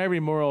 underlying every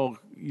moral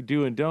you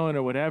do and don't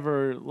or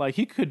whatever, like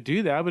he could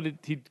do that, but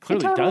he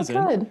clearly doesn't.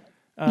 Could.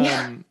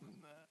 And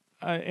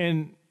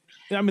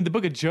I mean, the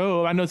Book of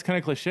Job. I know it's kind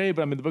of cliche,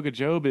 but I mean, the Book of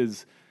Job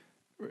is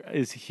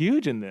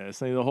huge in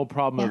this. I mean, the whole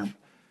problem of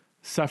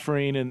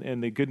suffering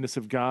and the goodness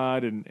of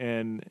God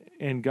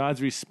and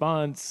God's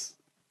response,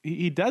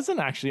 he doesn't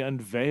actually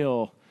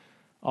unveil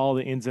all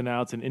the ins and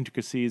outs and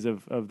intricacies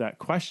of that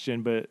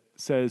question, but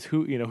says,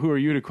 who are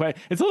you to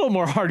question? It's a little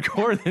more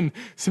hardcore than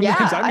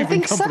sometimes I've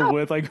been comfortable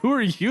with. Like, who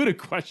are you to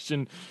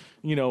question,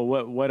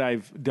 what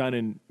I've done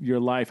in your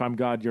life? I'm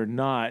God, you're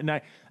not. And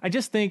I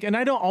just think, and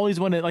I don't always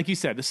want to, like you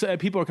said,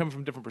 people are coming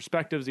from different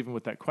perspectives, even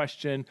with that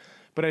question.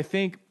 But I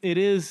think it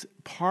is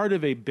part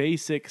of a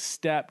basic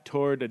step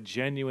toward a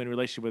genuine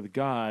relationship with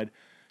God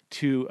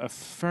to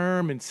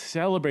affirm and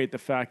celebrate the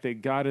fact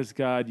that God is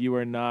God, you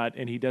are not,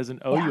 and he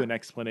doesn't owe you an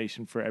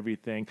explanation for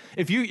everything.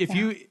 If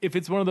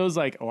it's one of those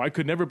like, oh, I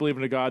could never believe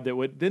in a God that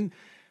would, then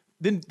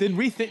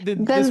rethink.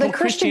 Then the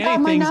Christian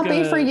God might not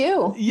be for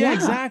you. Yeah,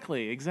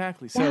 exactly.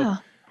 So,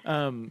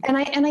 and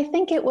I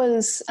think it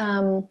was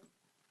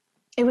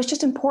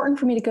just important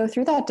for me to go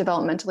through that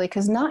developmentally,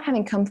 because not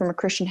having come from a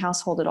Christian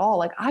household at all,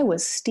 like I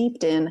was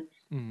steeped in,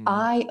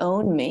 I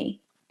own me.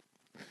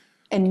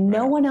 And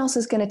no one else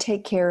is going to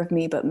take care of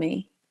me but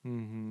me.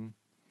 Mm-hmm.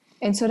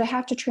 And so to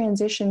have to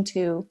transition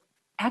to,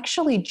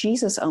 actually,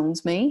 Jesus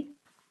owns me,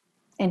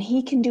 and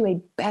he can do a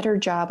better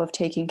job of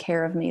taking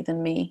care of me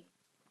than me,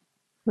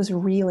 was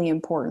really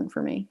important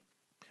for me.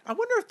 I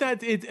wonder if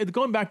that,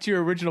 going back to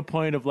your original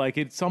point of like,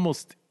 it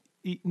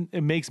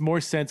makes more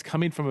sense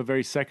coming from a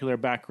very secular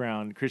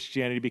background,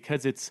 Christianity,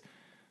 because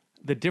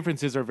the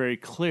differences are very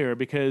clear,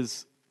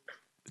 because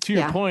to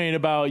your point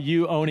about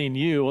you owning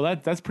you, well,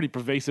 that's pretty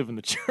pervasive in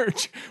the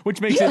church, which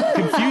makes it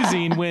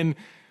confusing when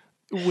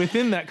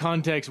within that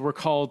context, we're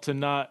called to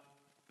not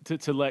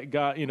to let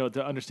God,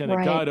 to understand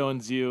that God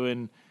owns you.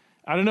 And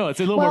I don't know, it's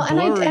a little more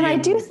blurry. And I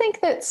do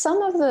think that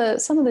some of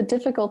the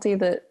difficulty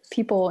that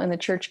people in the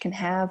church can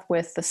have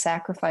with the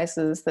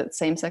sacrifices that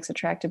same-sex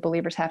attracted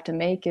believers have to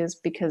make is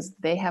because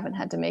they haven't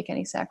had to make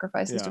any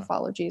sacrifices to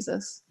follow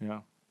Jesus.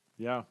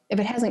 Yeah. If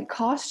it hasn't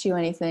cost you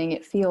anything,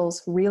 it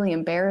feels really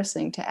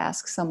embarrassing to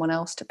ask someone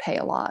else to pay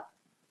a lot.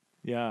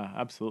 Yeah,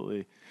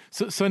 absolutely.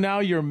 So now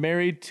you're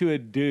married to a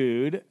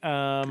dude.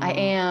 I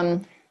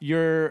am.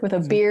 You're with a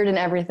beard and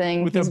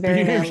everything. He's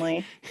very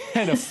manly.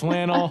 And a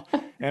flannel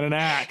and an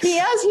axe. He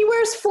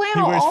wears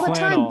flannel all the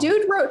time.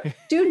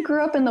 Dude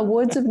grew up in the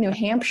woods of New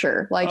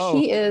Hampshire. Like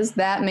he is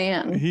that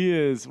man. He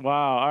is.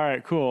 Wow. All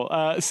right, cool.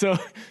 So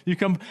you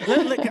come,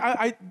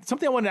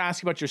 something I wanted to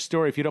ask you about your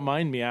story, if you don't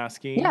mind me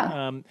asking.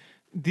 Yeah.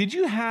 Did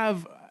you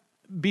have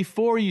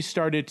before you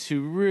started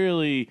to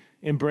really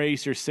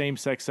embrace your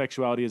same-sex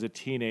sexuality as a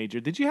teenager,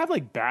 did you have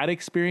like bad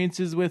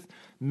experiences with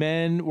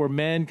men? Were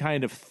men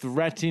kind of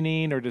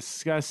threatening or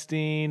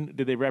disgusting?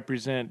 Did they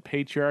represent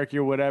patriarchy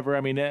or whatever?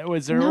 I mean,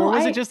 was there, No, or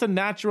was it just a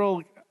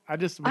natural,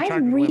 I've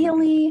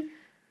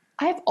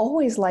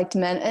always liked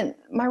men, and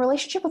my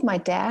relationship with my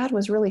dad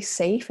was really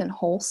safe and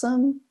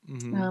wholesome.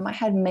 I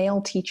had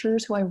male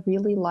teachers who I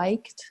really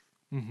liked.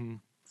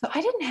 So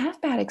I didn't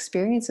have bad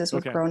experiences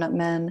with grown-up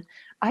men.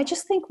 I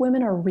just think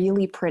women are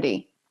really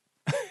pretty.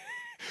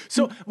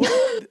 So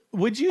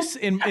would you,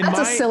 That's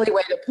a silly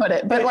way to put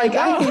it, but like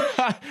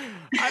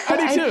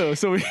I do too.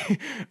 So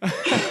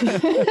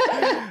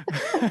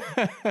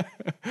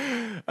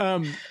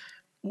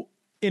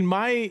in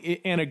my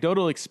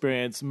anecdotal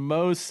experience,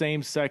 most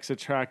same-sex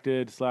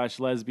attracted /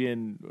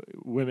 lesbian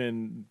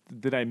women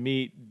that I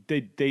meet,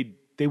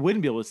 they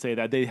wouldn't be able to say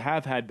that. They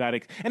have had bad,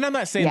 and I'm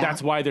not saying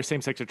that's why they're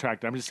same-sex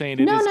attracted. I'm just saying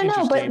it is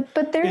interesting.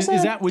 But there's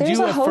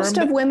a host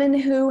of women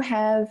who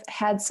have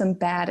had some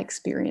bad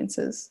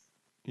experiences.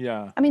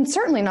 Yeah. I mean,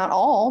 certainly not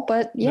all,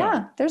 but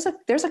there's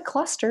a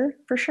cluster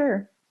for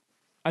sure.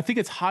 I think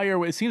it's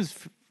higher. It seems,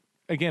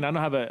 again, I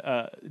don't have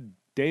a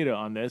data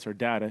on this or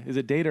data. Is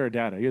it data or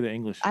data? You're the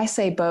English. I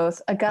say both.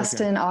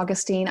 Augustine.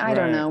 I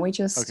don't know. You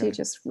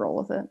just roll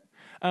with it.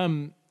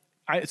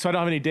 So I don't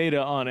have any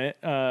data on it,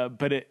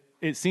 but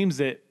it seems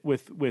that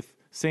with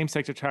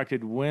same-sex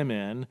attracted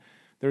women,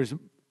 there's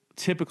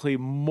typically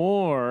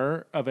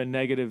more of a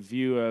negative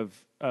view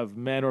of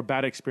men or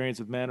bad experience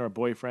with men or a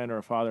boyfriend or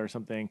a father or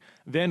something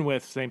than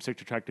with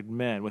same-sex attracted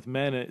men. With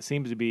men, it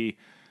seems to be,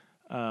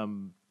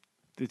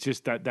 it's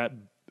just that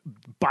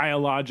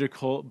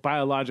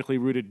biologically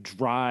rooted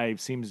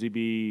drive seems to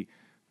be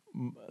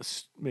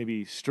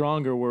maybe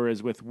stronger,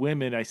 whereas with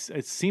women,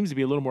 it seems to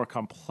be a little more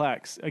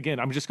complex. Again,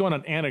 I'm just going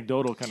on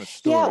anecdotal kind of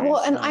stories. Yeah,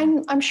 well,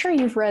 and I'm sure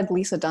you've read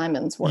Lisa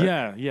Diamond's work.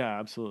 Yeah,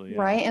 absolutely.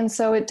 Yeah. Right, and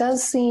so it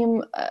does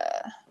seem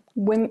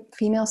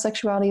female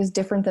sexuality is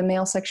different than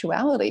male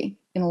sexuality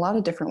in a lot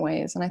of different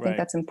ways, and I think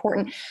that's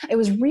important. It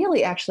was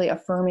really actually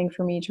affirming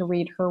for me to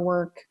read her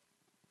work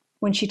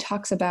when she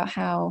talks about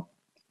how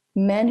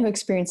men who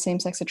experience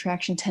same-sex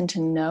attraction tend to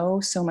know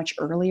so much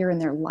earlier in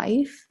their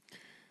life,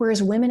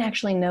 whereas women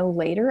actually know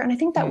later. And I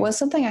think that was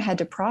something I had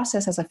to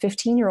process as a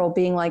 15-year-old,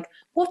 being like,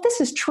 well, if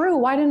this is true,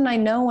 why didn't I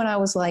know when I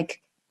was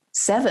like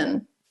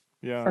 7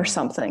 or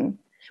something?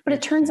 But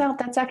it turns out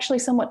that's actually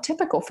somewhat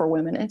typical for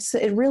women.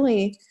 It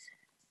really,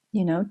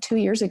 2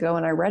 years ago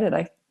when I read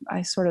it,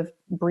 I sort of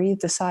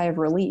breathed a sigh of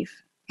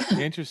relief.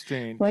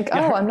 Interesting.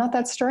 I'm not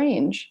that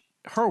strange.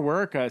 Her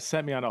work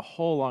sent me on a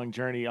whole long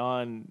journey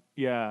on,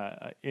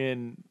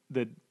 in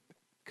the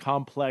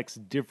complex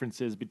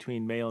differences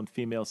between male and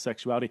female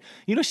sexuality.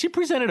 She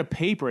presented a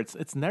paper.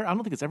 It's never, I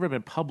don't think it's ever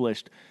been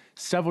published,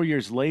 several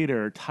years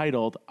later,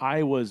 titled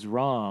 "I Was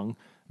Wrong.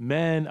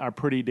 Men are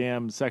pretty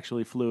damn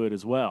sexually fluid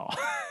as well."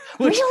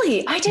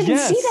 Really? I didn't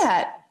see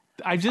that.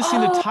 I've just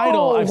seen the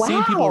title. I've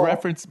seen people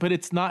reference, but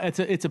it's not.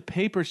 It's a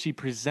paper she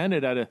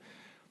presented at a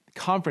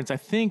conference.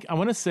 I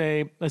want to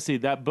say, let's see,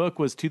 that book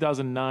was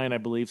 2009, I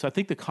believe. So I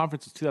think the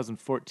conference was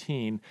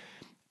 2014.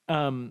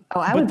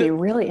 I would be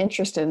really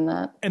interested in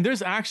that. And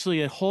there's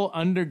actually a whole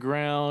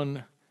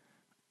underground,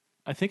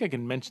 I think I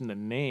can mention the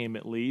name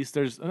at least.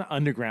 There's not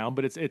underground,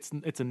 but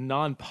it's a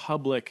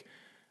non-public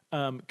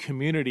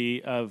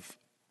community of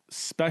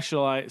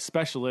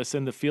specialists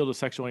in the field of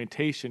sexual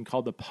orientation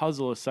called the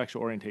Puzzle of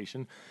Sexual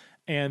Orientation.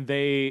 And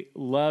they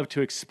love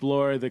to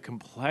explore the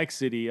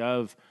complexity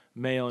of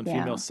male and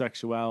female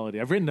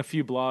sexuality. I've written a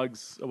few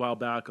blogs a while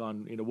back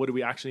on, what do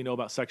we actually know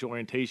about sexual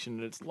orientation?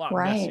 And it's a lot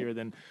messier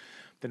than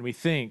we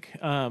think.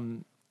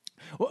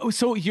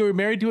 So you're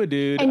married to a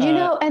dude. And,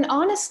 and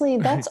honestly,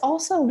 that's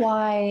also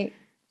why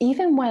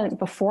even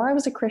before I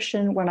was a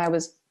Christian, when I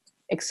was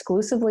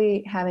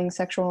exclusively having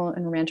sexual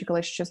and romantic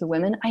relationships with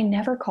women, I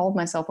never called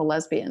myself a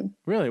lesbian.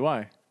 Really?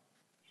 Why?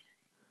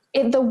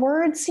 The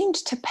word seemed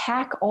to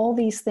pack all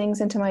these things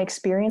into my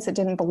experience that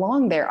didn't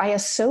belong there. I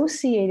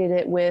associated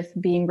it with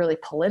being really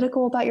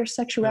political about your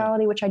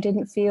sexuality, which I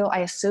didn't feel. I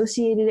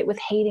associated it with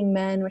hating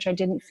men, which I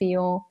didn't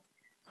feel.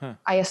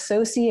 I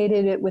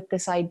associated it with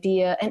this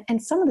idea,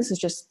 and some of this is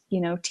just,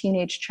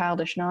 teenage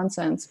childish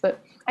nonsense,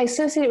 but I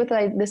associated it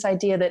with this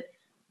idea that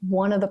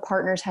one of the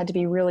partners had to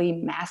be really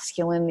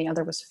masculine, the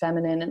other was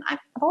feminine. And I've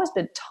always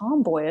been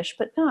tomboyish,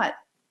 but not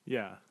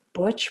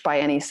butch by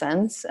any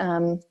sense.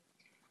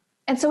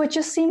 And so it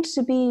just seemed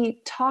to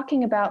be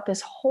talking about this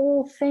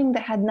whole thing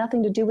that had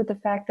nothing to do with the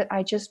fact that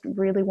I just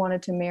really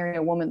wanted to marry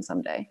a woman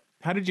someday.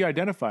 How did you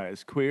identify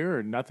as queer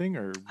or nothing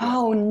or?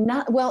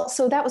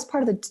 So that was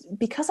part of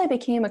because I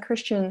became a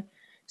Christian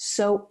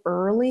so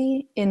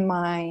early in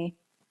my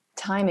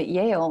time at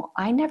Yale,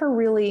 I never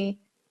really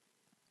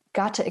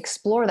got to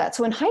explore that.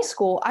 So in high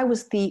school, I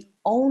was the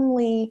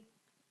only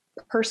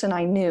person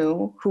I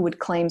knew who would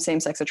claim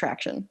same-sex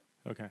attraction.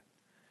 Okay.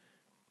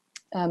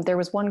 There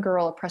was one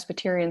girl, a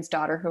Presbyterian's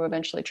daughter, who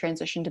eventually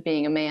transitioned to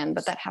being a man,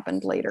 but that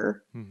happened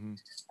later.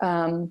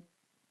 Mm-hmm.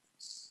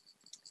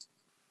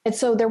 And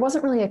so there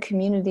wasn't really a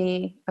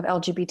community of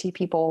LGBT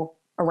people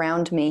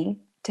around me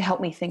to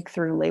help me think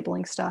through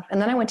labeling stuff.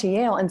 And then I went to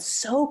Yale and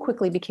so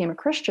quickly became a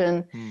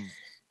Christian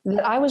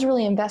that I was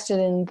really invested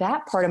in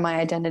that part of my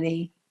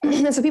identity.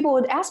 And so people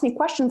would ask me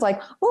questions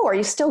like, oh, are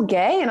you still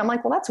gay? And I'm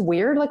like, well, that's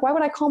weird. Like, why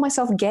would I call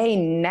myself gay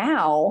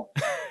now?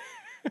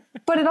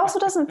 But it also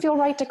doesn't feel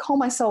right to call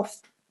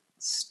myself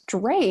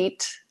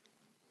straight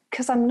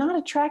because I'm not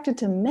attracted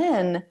to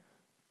men.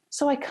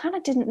 So I kind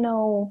of didn't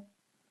know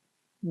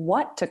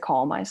what to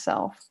call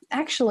myself.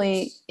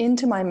 Actually,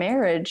 into my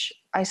marriage,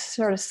 I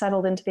sort of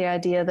settled into the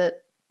idea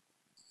that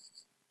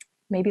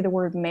maybe the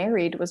word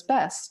married was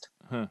best.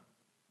 Huh.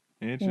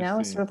 You know,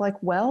 it's sort of like,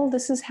 well,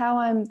 this is how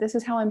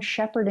I'm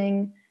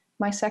shepherding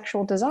my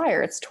sexual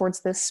desire. It's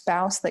towards this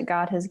spouse that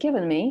God has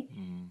given me.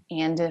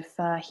 And if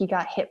he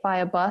got hit by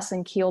a bus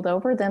and keeled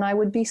over, then I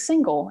would be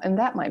single. And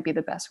that might be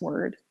the best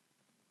word.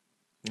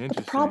 But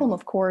the problem,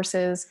 of course,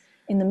 is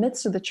in the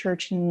midst of the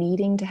church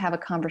needing to have a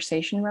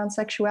conversation around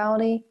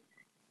sexuality,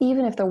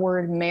 even if the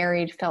word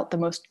married felt the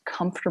most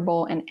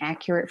comfortable and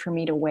accurate for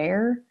me to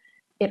wear,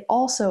 it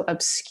also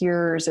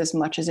obscures as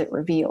much as it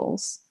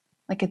reveals.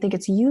 Like, I think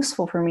it's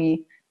useful for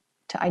me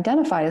to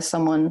identify as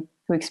someone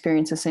who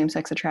experiences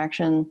same-sex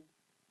attraction.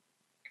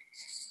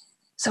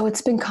 So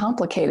it's been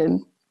complicated.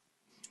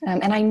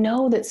 And I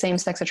know that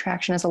same-sex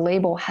attraction as a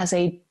label has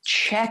a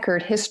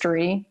checkered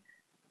history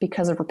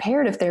because of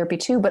reparative therapy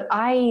too, but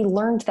I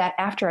learned that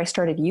after I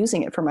started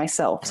using it for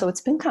myself. So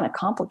it's been kind of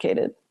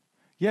complicated.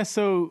 Yeah,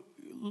 so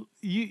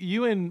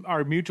you and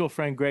our mutual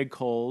friend Greg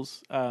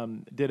Coles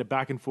did a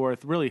back and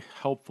forth, really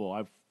helpful.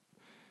 I've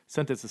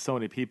sent this to so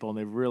many people and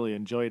they've really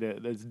enjoyed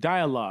it. There's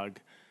dialogue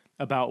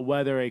about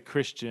whether a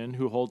Christian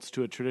who holds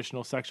to a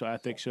traditional sexual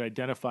ethic should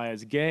identify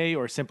as gay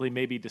or simply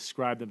maybe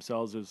describe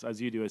themselves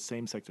as you do, as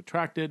same-sex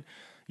attracted.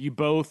 You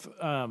both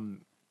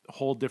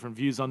hold different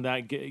views on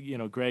that. You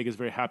know, Greg is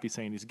very happy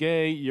saying he's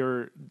gay.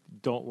 You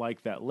don't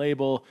like that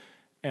label.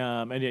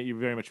 And yet you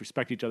very much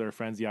respect each other,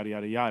 friends, yada,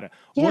 yada, yada.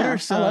 Yeah, what are I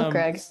love some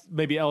Greg.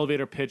 maybe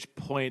elevator pitch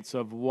points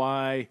of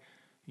why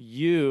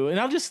you, and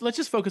let's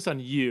just focus on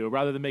you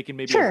rather than making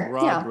maybe a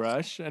broad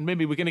brush, and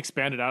maybe we can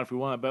expand it out if we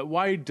want, but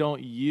why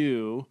don't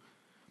you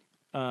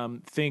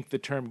think the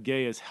term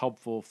gay is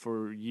helpful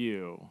for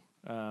you?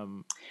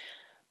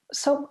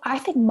 So I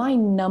think my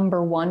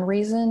number one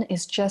reason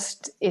is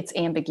just its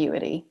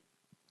ambiguity.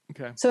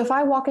 Okay. So if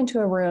I walk into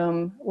a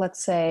room,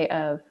 let's say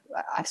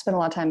I've spent a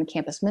lot of time in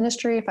campus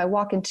ministry. If I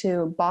walk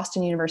into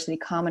Boston University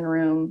common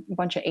room, a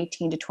bunch of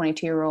 18 to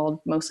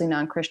 22-year-old, mostly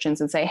non-Christians,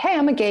 and say, hey,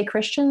 I'm a gay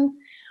Christian,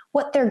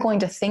 what they're going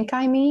to think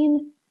I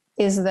mean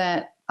is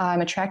that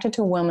I'm attracted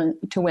to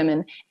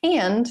women,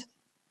 and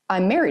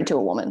I'm married to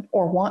a woman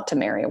or want to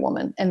marry a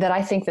woman, and that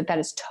I think that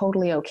is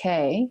totally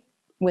okay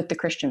with the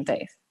Christian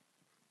faith.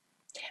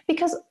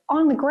 Because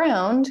on the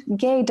ground,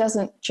 gay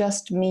doesn't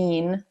just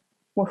mean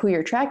who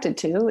you're attracted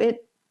to.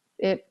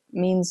 It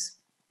means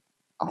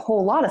a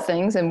whole lot of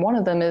things, and one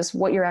of them is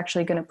what you're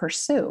actually going to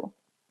pursue.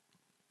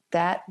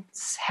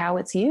 That's how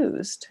it's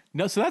used.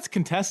 No, so that's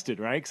contested,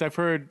 right? Because I've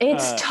heard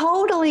it's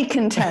totally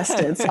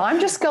contested. So I'm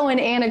just going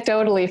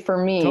anecdotally for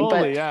me.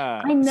 Totally, but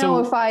yeah. I know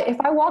if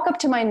I walk up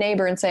to my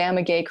neighbor and say I'm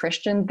a gay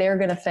Christian, they're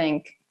going to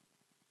think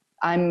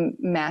I'm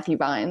Matthew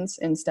Vines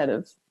instead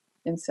of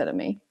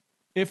me.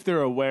 If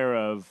they're aware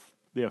of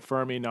the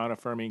affirming,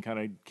 non-affirming kind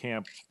of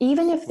camp.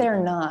 Even if they're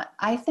not,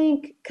 I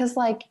think, because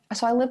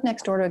so I live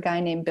next door to a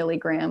guy named Billy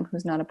Graham,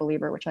 who's not a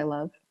believer, which I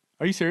love.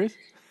 Are you serious?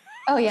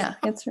 Oh yeah,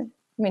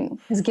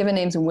 his given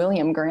name's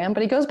William Graham,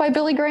 but he goes by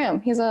Billy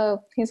Graham. He's a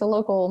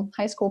local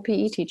high school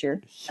PE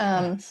teacher.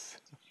 Yes.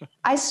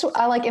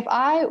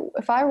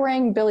 If I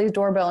rang Billy's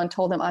doorbell and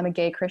told him I'm a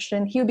gay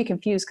Christian, he would be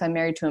confused because I'm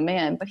married to a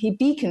man, but he'd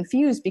be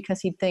confused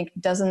because he'd think,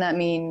 doesn't that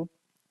mean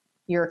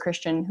you're a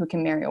Christian who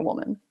can marry a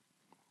woman?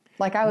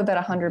 Like, I would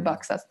bet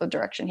 $100 that's the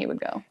direction he would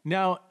go.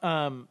 Now,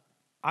 I'm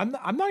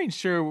not even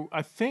sure.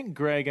 I think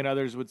Greg and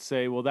others would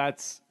say, well,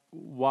 that's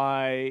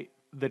why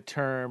the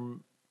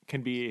term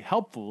can be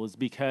helpful, is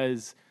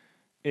because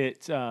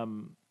it,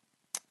 well,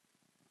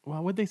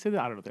 would they say that?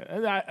 I don't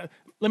know.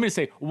 Let me just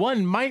say,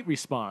 one might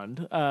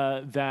respond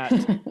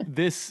that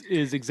this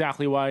is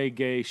exactly why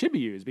gay should be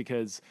used,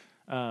 because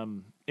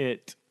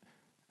it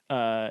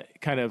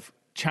kind of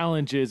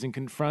challenges and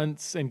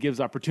confronts and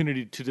gives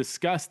opportunity to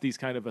discuss these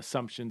kind of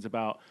assumptions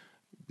about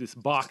this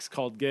box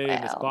called gay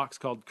and this box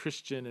called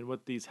Christian and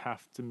what these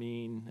have to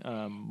mean.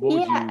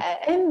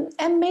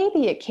 And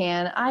maybe it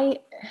can.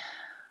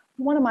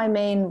 One of my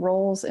main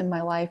roles in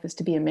my life is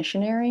to be a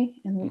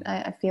missionary, and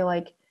I feel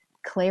like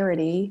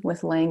clarity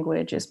with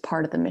language is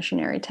part of the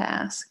missionary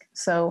task.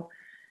 So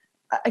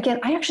again,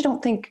 I actually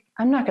don't think,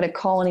 I'm not going to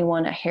call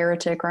anyone a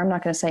heretic, or I'm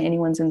not going to say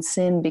anyone's in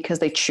sin because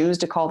they choose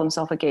to call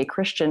themselves a gay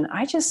Christian.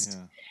 I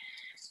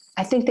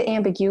think the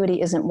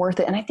ambiguity isn't worth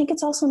it. And I think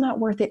it's also not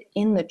worth it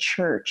in the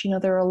church. You know,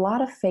 there are a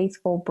lot of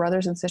faithful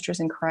brothers and sisters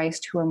in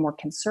Christ who are more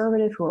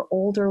conservative, who are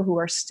older, who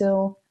are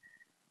still,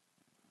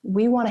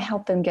 we want to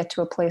help them get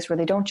to a place where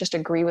they don't just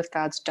agree with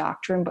God's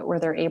doctrine, but where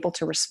they're able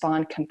to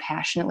respond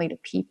compassionately to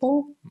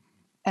people.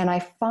 And I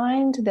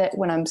find that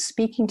when I'm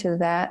speaking to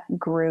that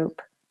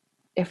group,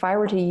 if I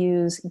were to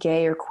use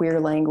gay or queer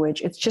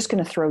language, it's just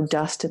going to throw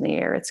dust in the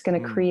air. It's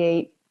going to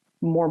create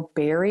more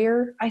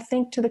barrier, I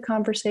think, to the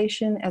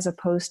conversation as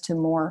opposed to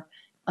more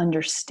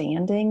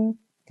understanding.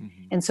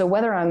 Mm-hmm. And so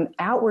whether I'm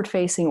outward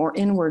facing or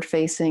inward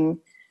facing,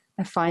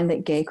 I find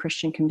that gay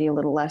Christian can be a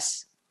little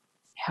less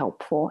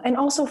helpful. And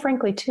also,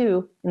 frankly,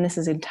 too, and this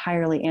is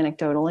entirely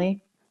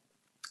anecdotally,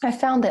 I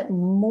found that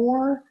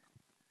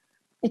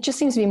it just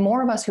seems to be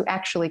more of us who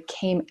actually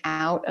came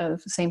out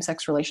of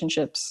same-sex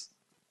relationships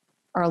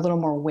are a little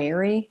more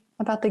wary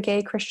about the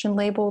gay Christian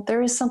label.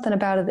 There is something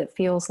about it that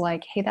feels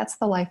like, hey, that's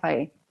the life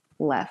I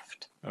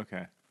left.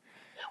 Okay.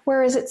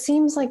 Whereas it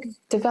seems like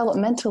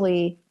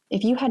developmentally,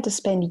 if you had to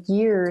spend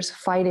years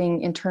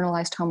fighting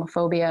internalized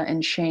homophobia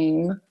and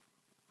shame,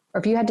 or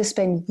if you had to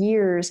spend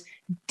years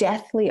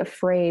deathly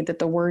afraid that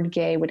the word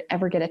gay would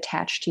ever get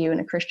attached to you in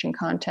a Christian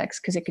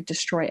context because it could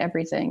destroy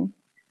everything,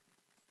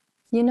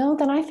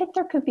 then I think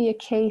there could be a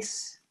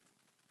case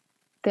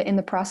that in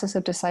the process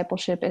of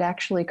discipleship, it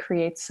actually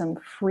creates some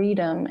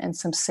freedom and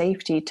some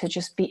safety to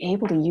just be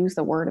able to use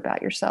the word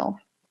about yourself.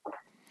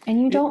 And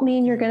you don't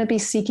mean you're going to be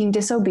seeking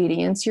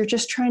disobedience. You're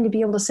just trying to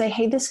be able to say,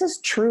 hey, this is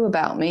true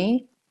about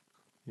me.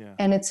 Yeah.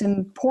 And it's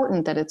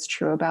important that it's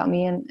true about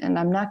me. And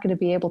I'm not going to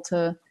be able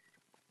to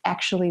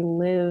actually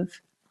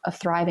live a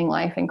thriving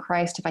life in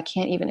Christ if I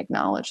can't even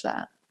acknowledge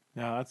that.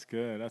 No, that's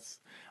good.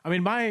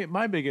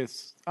 My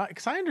biggest,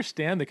 because I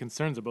understand the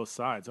concerns of both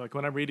sides. Like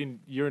when I'm reading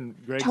your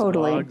and Greg's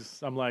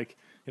blogs, I'm like,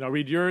 I'll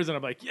read yours and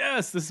I'm like,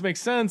 yes, this makes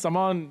sense. I'm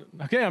in.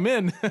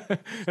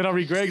 And I'll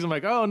read Greg's. I'm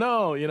like, oh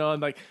no,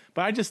 and like,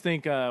 but I just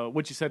think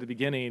what you said at the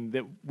beginning,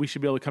 that we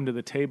should be able to come to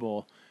the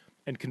table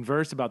and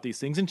converse about these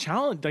things and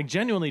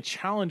genuinely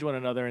challenge one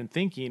another in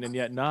thinking, and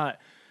yet not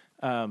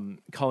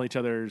call each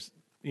other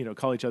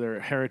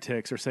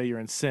heretics or say you're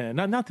in sin.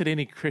 Not that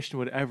any Christian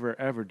would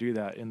ever do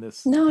that in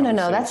this. No.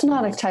 That's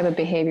not a type of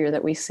behavior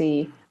that we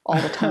see all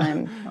the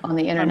time on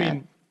the internet. I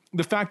mean,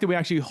 the fact that we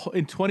actually,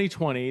 in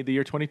 2020, the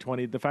year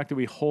 2020, the fact that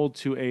we hold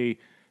to a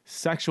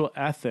sexual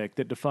ethic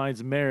that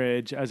defines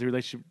marriage as a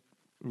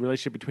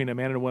relationship between a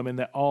man and a woman,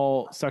 that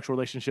all sexual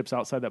relationships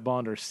outside that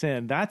bond are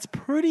sin, that's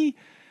pretty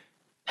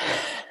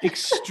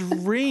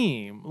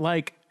extreme.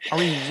 Like, are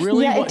we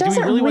really, do we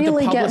really want to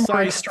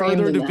publicize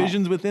further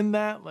divisions within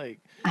that? Like,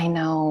 I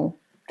know.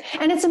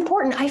 And it's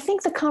important. I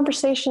think the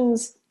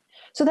conversations,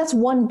 so that's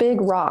one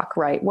big rock,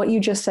 right? What you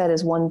just said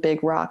is one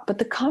big rock, but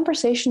the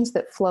conversations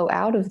that flow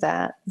out of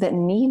that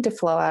need to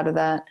flow out of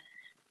that,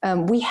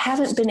 we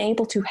haven't been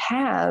able to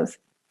have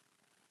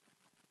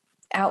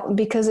out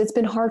because it's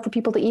been hard for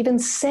people to even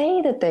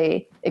say that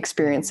they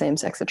experience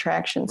same-sex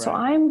attraction. Right.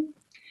 So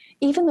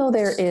even though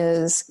there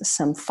is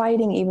some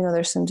fighting, even though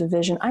there's some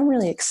division, I'm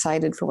really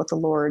excited for what the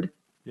Lord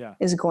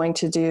is going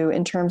to do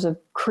in terms of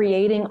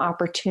creating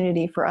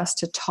opportunity for us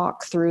to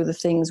talk through the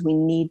things we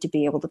need to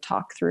be able to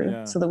talk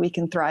through so that we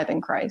can thrive in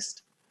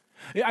Christ.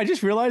 Yeah, I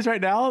just realized right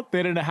now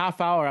that in a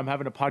half hour, I'm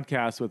having a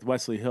podcast with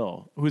Wesley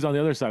Hill, who's on the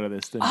other side of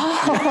this.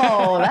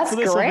 That's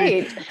so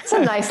great. It's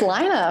a nice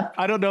lineup.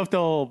 I don't know if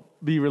they'll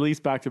be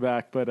released back to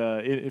back, but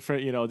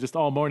just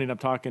all morning, I'm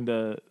talking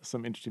to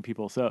some interesting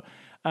people. So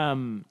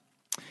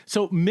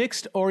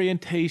mixed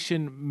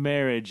orientation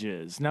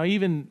marriages. Now,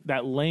 even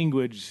that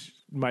language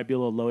might be a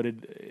little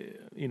loaded,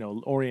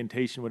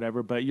 orientation,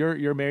 whatever, but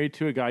you're married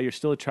to a guy, you're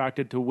still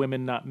attracted to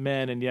women, not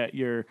men. And yet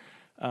you're,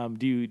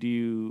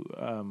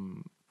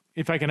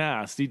 if I can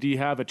ask, do you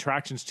have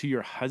attractions to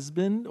your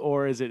husband,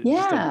 or is it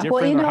just a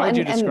different, how would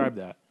you describe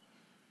that?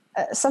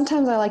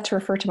 Sometimes I like to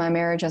refer to my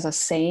marriage as a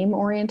same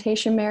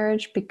orientation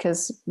marriage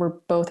because we're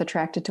both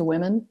attracted to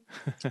women.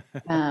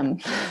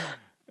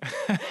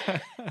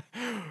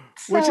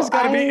 Which has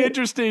got to be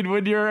interesting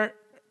when you're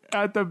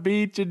at the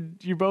beach and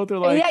you both are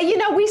like, we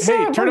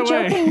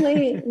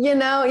jokingly,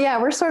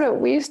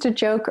 we used to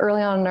joke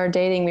early on in our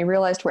dating. We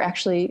realized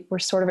we're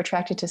sort of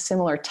attracted to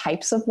similar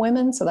types of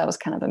women. So that was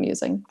kind of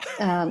amusing.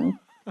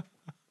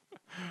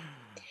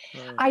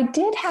 I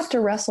did have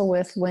to wrestle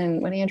with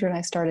when Andrew and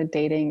I started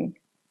dating,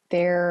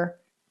 there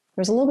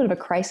was a little bit of a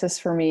crisis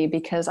for me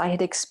because I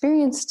had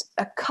experienced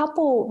a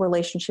couple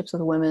relationships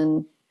with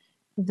women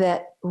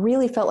that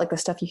really felt like the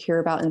stuff you hear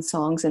about in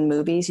songs and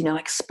movies,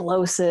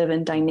 explosive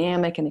and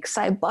dynamic and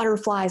excited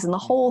butterflies and the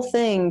whole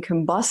thing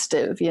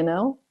combustive,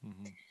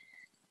 Mm-hmm.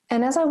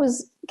 And as I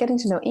was getting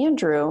to know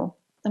Andrew,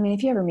 I mean,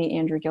 if you ever meet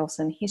Andrew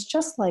Gilson, he's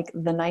just like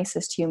the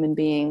nicest human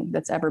being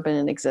that's ever been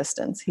in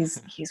existence. He's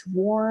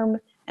warm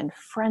and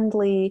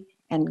friendly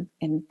and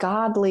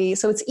godly.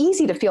 So it's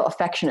easy to feel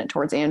affectionate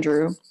towards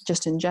Andrew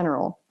just in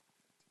general.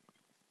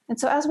 And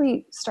so as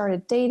we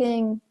started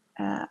dating,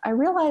 I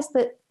realized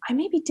that I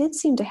maybe did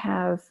seem to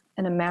have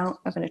an amount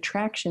of an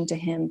attraction to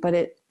him, but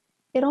it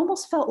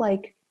almost felt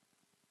like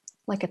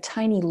a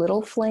tiny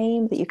little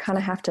flame that you kind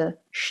of have to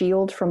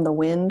shield from the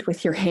wind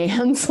with your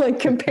hands, like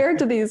compared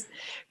to these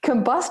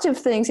combustive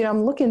things.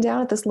 I'm looking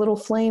down at this little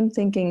flame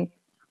thinking,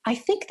 I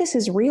think this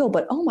is real,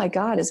 but oh my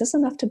God, is this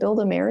enough to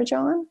build a marriage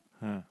on?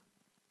 Huh.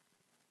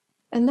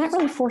 And that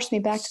really forced me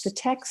back to the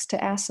text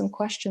to ask some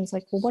questions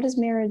like, well, what is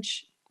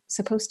marriage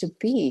supposed to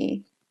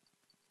be?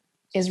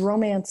 is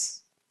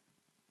romance,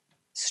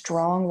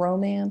 strong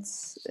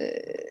romance,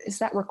 is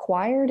that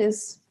required?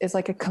 Is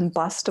like a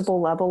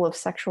combustible level of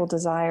sexual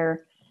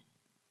desire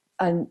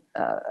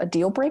a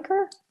deal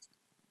breaker?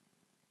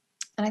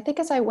 And I think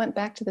as I went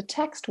back to the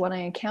text, what I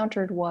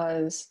encountered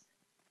was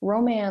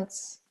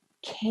romance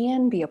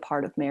can be a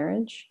part of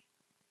marriage,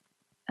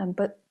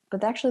 but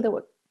actually that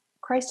what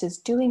Christ is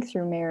doing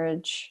through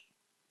marriage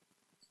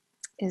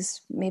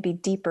is maybe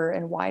deeper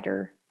and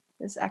wider,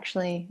 is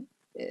actually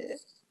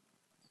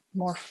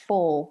more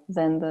full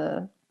than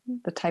the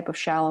type of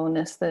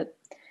shallowness that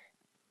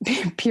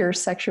pure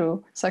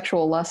sexual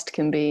lust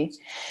can be.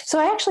 So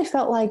I actually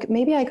felt like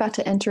maybe I got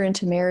to enter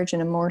into marriage in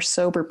a more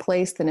sober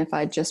place than if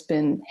I'd just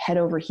been head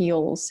over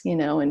heels,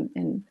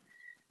 and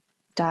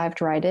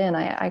dived right in.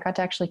 I got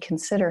to actually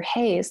consider,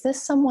 hey, is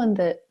this someone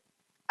that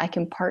I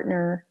can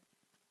partner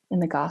in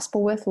the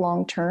gospel with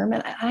long term?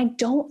 And I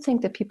don't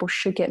think that people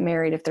should get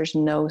married if there's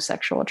no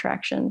sexual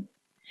attraction,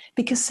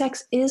 because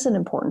sex is an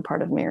important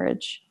part of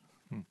marriage.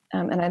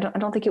 And I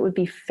don't think it would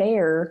be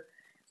fair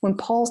when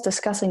Paul's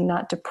discussing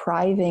not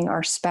depriving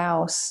our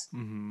spouse.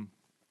 Mm-hmm.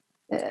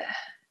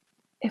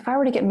 If I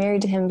were to get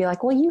married to him and be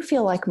like, well, you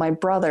feel like my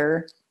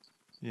brother.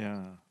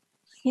 Yeah.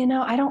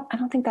 I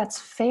don't think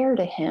that's fair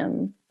to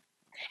him.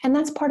 And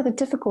that's part of the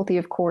difficulty,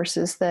 of course,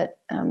 is that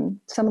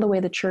some of the way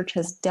the church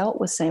has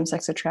dealt with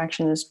same-sex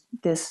attraction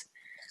is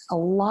a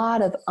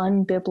lot of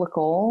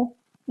unbiblical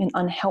and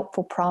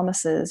unhelpful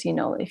promises.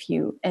 If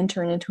you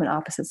enter into an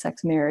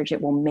opposite-sex marriage,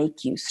 it will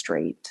make you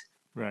straight.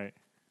 Right.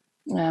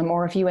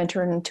 Or if you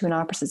enter into an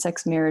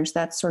opposite-sex marriage,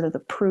 that's sort of the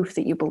proof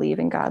that you believe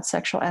in God's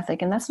sexual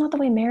ethic. And that's not the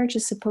way marriage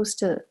is supposed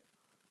to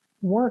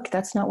work.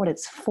 That's not what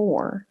it's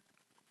for.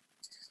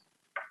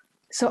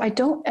 So I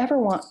don't ever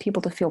want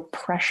people to feel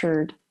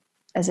pressured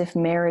as if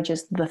marriage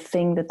is the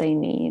thing that they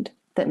need,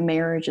 that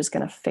marriage is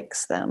going to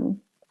fix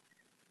them.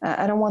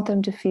 I don't want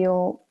them to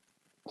feel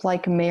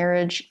like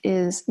marriage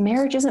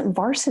isn't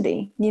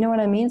varsity. You know what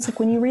I mean? It's like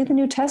when you read the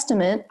New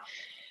Testament,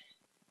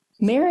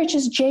 marriage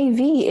is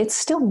JV. It's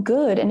still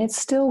good and it's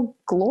still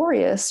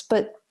glorious,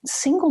 but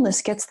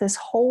singleness gets this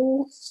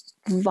whole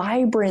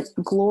vibrant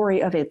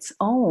glory of its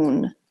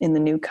own in the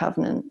New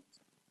Covenant.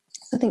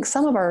 I think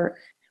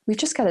we've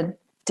just got a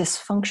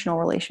dysfunctional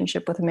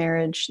relationship with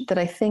marriage that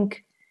I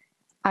think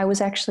I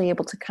was actually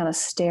able to kind of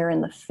stare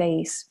in the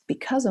face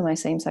because of my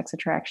same-sex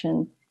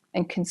attraction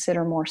and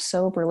consider more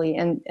soberly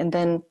and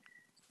then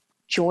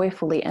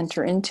joyfully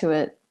enter into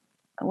it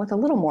with a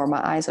little more of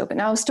my eyes open.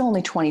 Now, I was still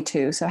only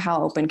 22, so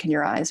how open can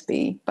your eyes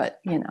be?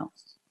 But,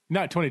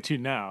 Not 22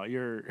 now.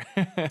 You're...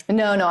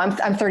 No,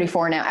 I'm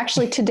 34 now.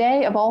 Actually,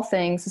 today, of all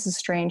things, this is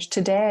strange.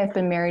 Today, I've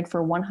been married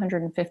for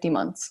 150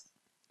 months.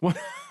 What?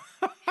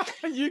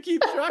 You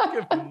keep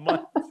track of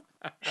months.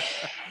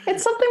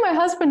 It's something my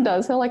husband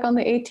does. He'll on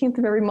the 18th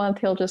of every month,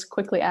 he'll just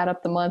quickly add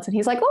up the months. And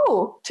he's like,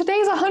 oh,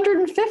 today's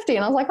 150.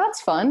 And I was like,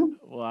 that's fun.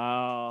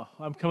 Wow.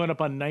 I'm coming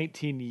up on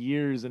 19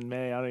 years in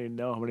May. I don't even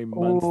know how many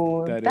months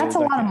that's is. A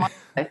lot of months,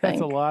 I think.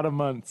 That's a lot of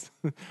months.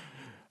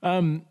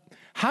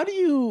 How do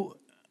you,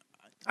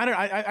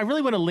 I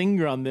really want to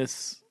linger on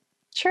this.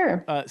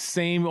 Sure.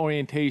 Same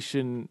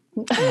orientation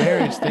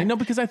marriage thing. No,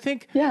 because I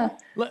think,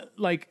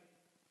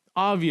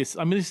 I'm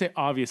going to say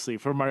obviously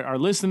for our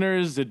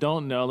listeners that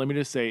don't know, let me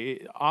just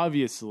say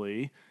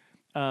obviously,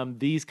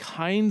 these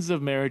kinds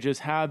of marriages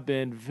have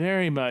been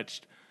very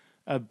much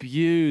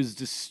abused,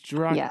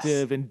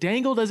 destructive, and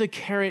dangled as a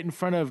carrot in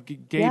front of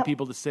gay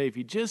people to say, if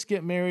you just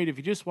get married, if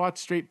you just watch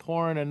straight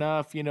porn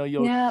enough,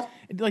 you'll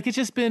it's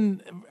just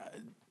been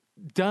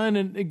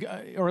done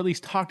or at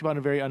least talked about in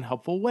a very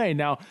unhelpful way.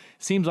 Now, it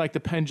seems like the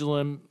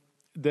pendulum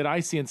that I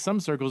see in some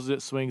circles,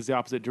 it swings the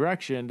opposite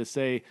direction to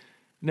say,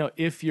 no,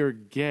 if you're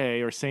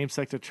gay or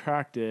same-sex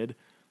attracted,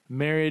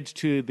 marriage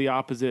to the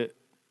opposite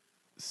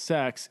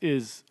sex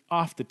is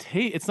off the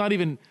table. It's not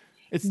even.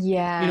 It's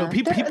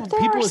people.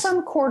 There are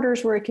some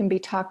quarters where it can be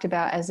talked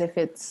about as if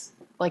it's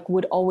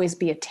would always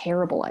be a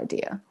terrible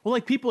idea. Well,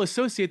 people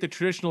associate the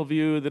traditional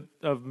view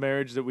of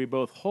marriage that we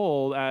both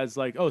hold as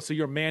oh, so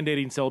you're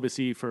mandating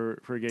celibacy for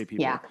gay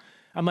people. Yeah,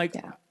 I'm I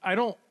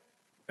don't.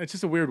 It's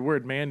just a weird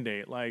word,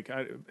 mandate.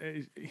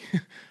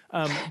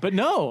 But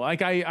no,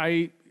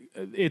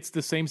 it's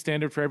the same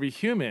standard for every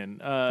human.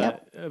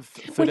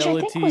 Fidelity, which I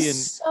think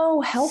was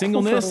so helpful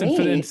singleness for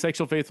me. and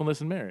sexual faithfulness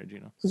in marriage.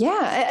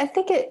 Yeah, I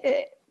think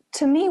it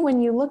to me,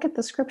 when you look at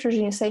the scriptures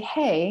and you say,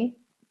 hey,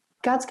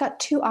 God's got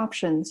two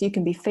options. You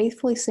can be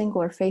faithfully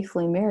single or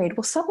faithfully married.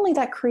 Well, suddenly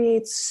that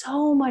creates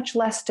so much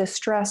less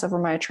distress over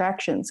my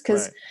attractions,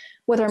 because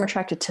whether I'm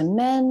attracted to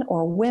men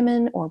or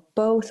women or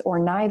both or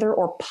neither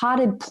or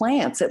potted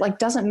plants, it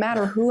doesn't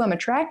matter who I'm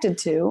attracted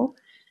to.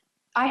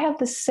 I have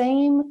the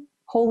same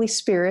Holy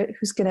Spirit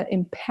who's going to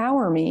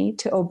empower me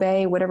to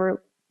obey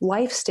whatever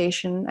life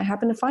station I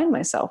happen to find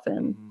myself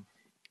in. Mm-hmm.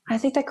 I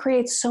think that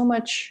creates so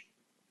much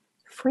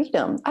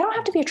freedom. I don't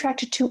have to be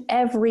attracted to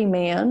every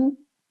man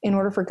in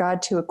order for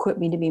God to equip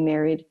me to be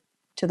married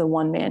to the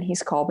one man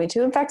he's called me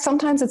to. In fact,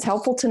 sometimes it's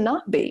helpful to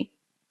not be.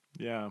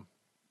 Yeah.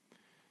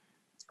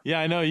 Yeah,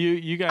 I know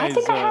you guys. I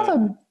think I have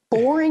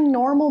boring,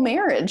 normal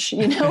marriage,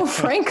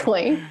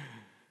 frankly.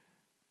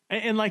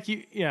 And like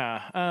you,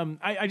 yeah.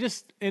 I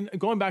just, and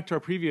going back to our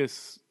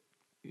previous,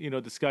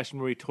 discussion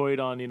where we toyed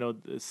on,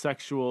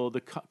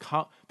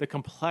 the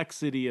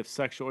complexity of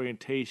sexual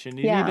orientation, and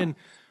Yeah. even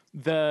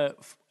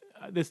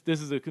this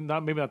is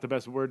maybe not the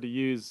best word to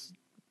use,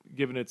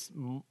 given its,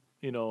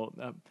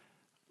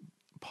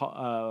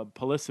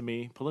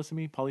 polysemy.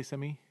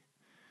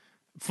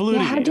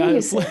 Fluidity. Yeah, how do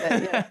you say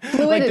that? Yeah.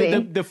 Fluidity.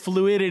 Like the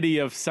fluidity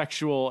of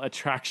sexual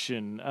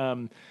attraction.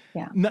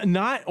 Yeah.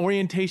 Not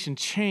orientation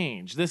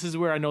change. This is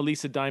where I know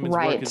Lisa Diamond's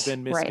work has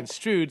been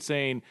misconstrued,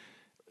 saying,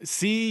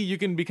 see, you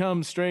can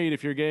become straight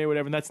if you're gay or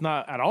whatever. And that's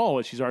not at all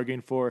what she's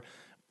arguing for.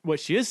 What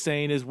she is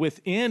saying is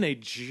within a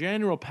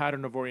general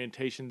pattern of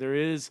orientation, there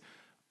is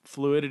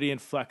fluidity and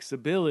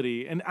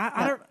flexibility. And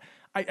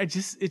it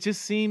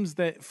just seems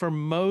that for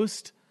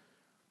most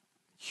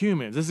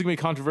humans, this is going to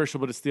be controversial,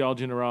 but it's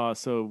theology in the raw,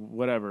 so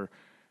whatever.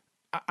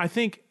 I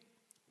think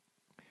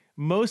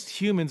most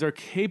humans are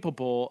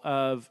capable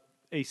of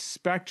a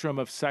spectrum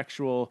of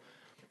sexual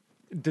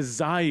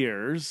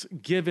desires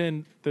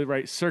given the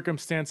right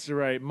circumstance, the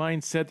right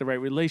mindset, the right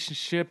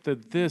relationship,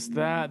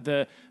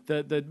 the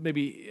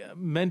maybe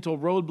mental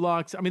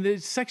roadblocks. I mean, the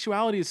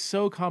sexuality is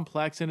so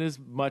complex and is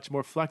much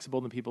more flexible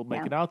than people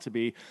make it out to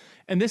be.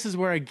 And this is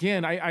where,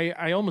 again,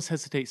 I almost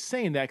hesitate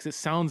saying that because it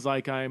sounds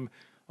like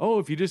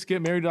if you just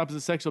get married to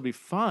opposite sex, you'll be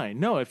fine.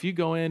 No, if you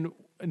go in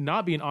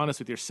not being honest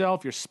with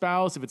yourself, your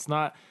spouse, if it's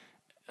not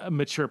a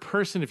mature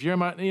person, if you're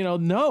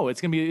no,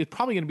 it's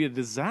probably gonna be a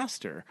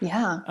disaster.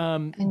 Yeah.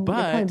 And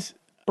but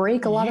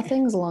break a lot of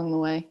things along the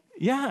way.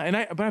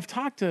 Yeah, but I've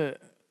talked to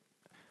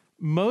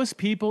most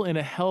people in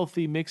a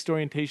healthy mixed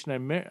orientation.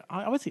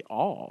 I would say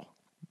all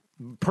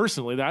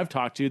personally that I've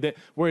talked to, that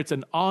where it's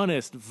an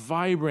honest,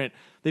 vibrant,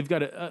 they've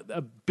got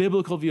a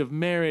biblical view of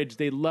marriage,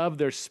 they love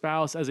their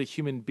spouse as a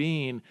human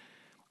being.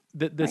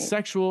 The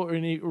sexual or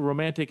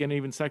romantic and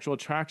even sexual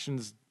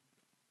attractions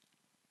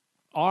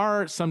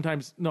are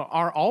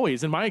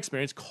always, in my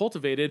experience,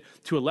 cultivated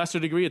to a lesser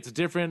degree. It's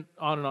different,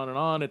 on and on and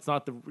on. It's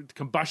not the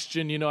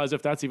combustion, as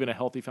if that's even a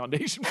healthy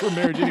foundation for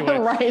marriage anyway.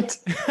 Right.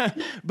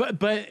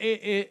 but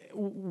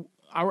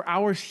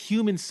our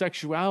human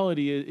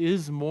sexuality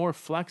is more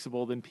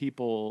flexible than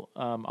people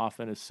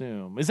often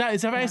assume.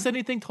 Have I said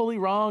anything totally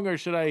wrong, or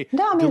should I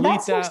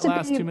delete that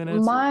last 2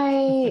 minutes?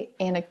 My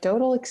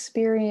anecdotal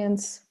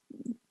experience,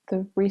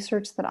 the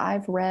research that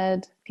I've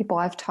read, people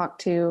I've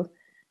talked to,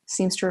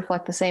 seems to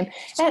reflect the same.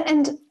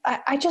 And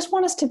I just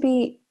want us to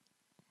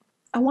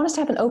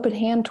have an open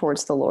hand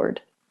towards the Lord.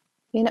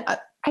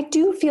 I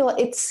do feel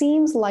it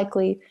seems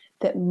likely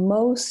that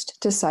most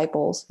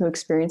disciples who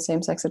experience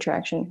same-sex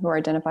attraction, who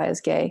identify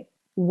as gay,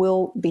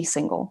 will be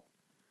single.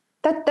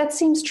 That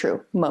seems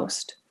true,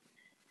 most.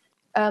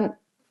 But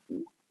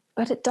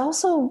it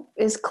also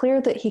is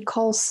clear that he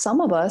calls some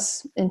of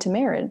us into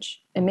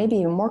marriage, and maybe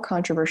even more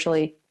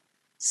controversially,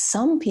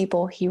 some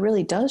people he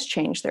really does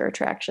change their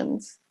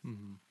attractions.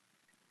 Mm-hmm.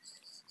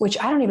 Which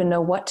I don't even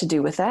know what to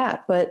do with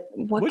that, but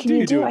what can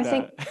you do? I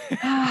think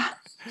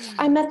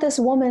I met this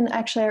woman,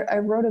 actually,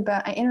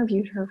 I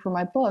interviewed her for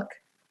my book.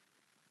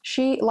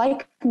 She,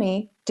 like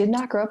me, did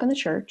not grow up in the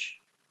church.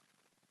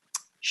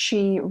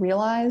 She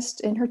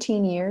realized in her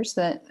teen years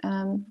that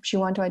she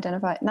wanted to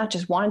identify, not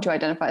just wanted to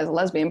identify as a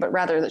lesbian, but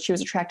rather that she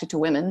was attracted to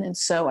women and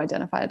so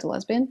identified as a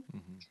lesbian.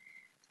 Mm-hmm.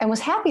 And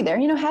was happy there,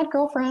 had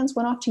girlfriends,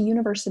 went off to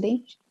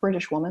university,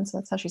 British woman, so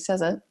that's how she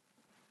says it.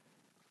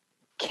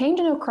 Came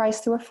to know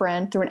Christ through a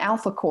friend, through an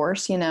alpha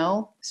course,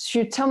 She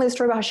would tell me the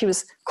story about how she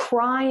was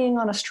crying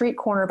on a street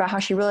corner about how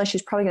she realized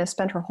she's probably going to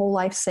spend her whole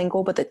life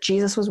single, but that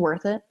Jesus was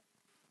worth it.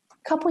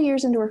 A couple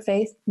years into her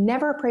faith,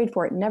 never prayed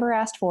for it, never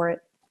asked for it.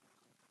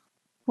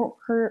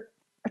 Her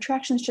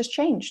attractions just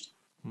changed.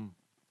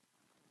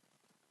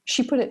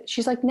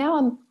 She's like,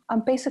 now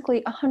I'm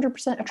basically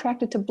 100%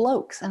 attracted to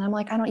blokes. And I'm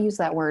like, I don't use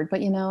that word,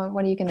 but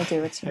what are you going to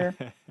do? It's her.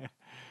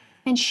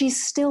 And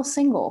she's still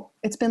single.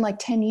 It's been like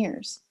 10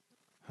 years.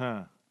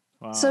 Huh.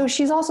 Wow. So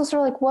she's also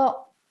sort of like,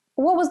 well,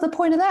 what was the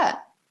point of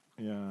that?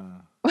 Yeah.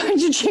 Why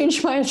did you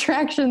change my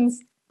attractions?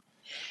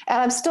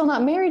 And I'm still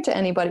not married to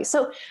anybody.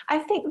 So I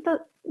think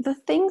the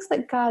things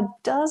that God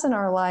does in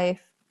our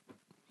life,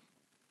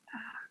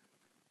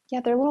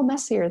 they're a little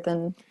messier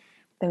than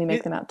we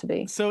make them out to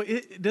be. So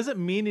it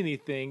doesn't mean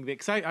anything,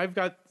 because I've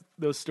got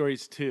those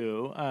stories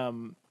too.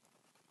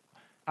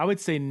 I would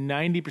say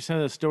 90%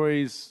 of the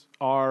stories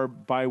are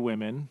by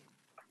women.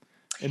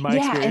 In my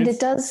experience. And it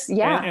does,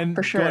 and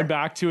for sure. Going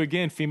back to,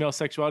 again, female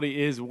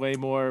sexuality is way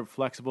more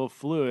flexible,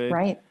 fluid.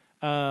 Right.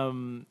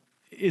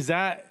 Is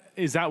that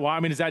why? I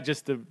mean, is that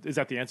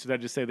the answer? Did I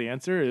just say the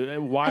answer?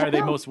 Why are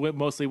they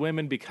mostly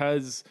women?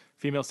 Because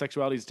female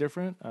sexuality is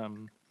different?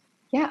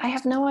 I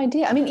have no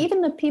idea. I mean, even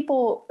the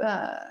people,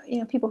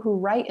 people who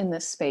write in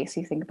this space,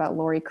 you think about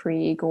Lori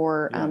Krieg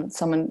or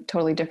someone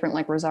totally different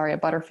like Rosaria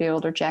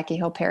Butterfield or Jackie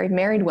Hill Perry,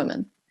 married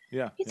women.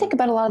 Yeah. You think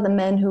about a lot of the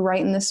men who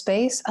write in this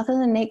space, other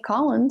than Nate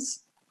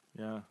Collins.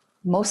 Yeah.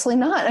 Mostly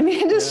not. I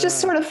mean, it's just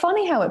sort of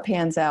funny how it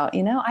pans out,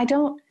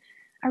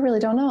 I really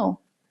don't know.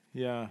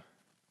 Yeah.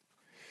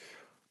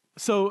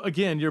 So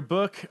again, your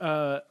book,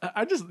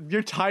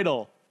 your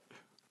title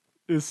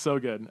is so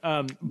good.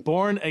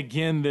 Born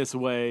Again This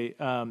Way.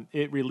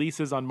 It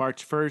releases on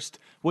March 1st,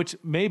 which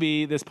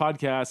maybe this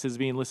podcast is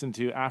being listened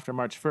to after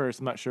March 1st.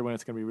 I'm not sure when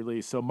it's going to be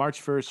released. So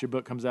March 1st, your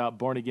book comes out,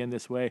 Born Again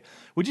This Way.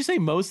 Would you say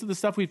most of the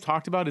stuff we've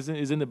talked about is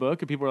in the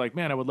book? And people are like,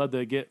 man, I would love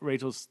to get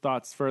Rachel's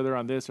thoughts further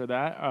on this or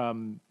that.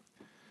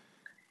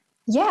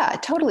 Yeah,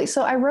 totally.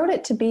 So I wrote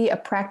it to be a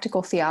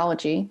practical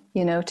theology,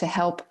 to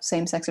help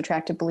same-sex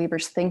attracted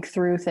believers think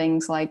through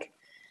things like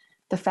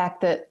the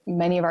fact that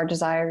many of our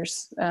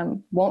desires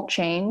won't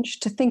change,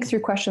 to think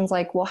through questions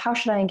like, well, how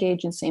should I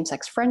engage in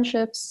same-sex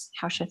friendships?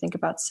 How should I think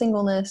about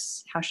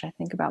singleness? How should I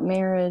think about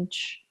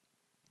marriage?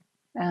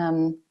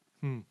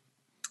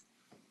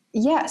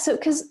 Yeah, so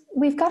because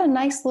we've got a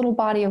nice little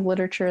body of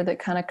literature that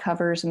kind of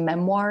covers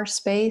memoir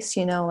space,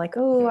 I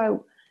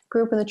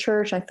grew up in the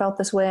church, I felt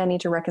this way, I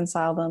need to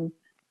reconcile them.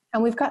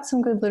 And we've got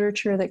some good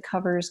literature that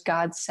covers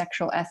God's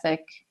sexual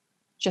ethic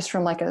just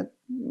from like a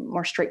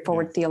more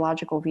straightforward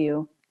theological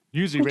view.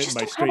 Usually written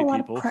by straight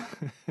people.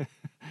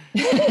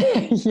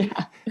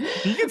 Yeah.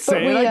 You can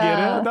say it, I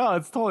get it. No,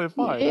 it's totally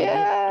fine.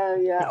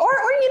 Yeah. Or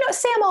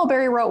Sam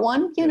Alberry wrote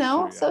one, true,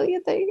 yeah. So,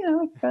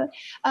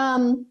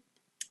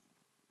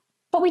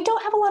 but we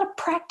don't have a lot of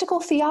practical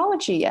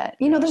theology yet.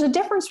 There's a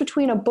difference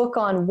between a book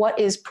on what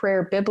is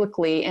prayer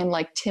biblically and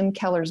like Tim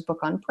Keller's book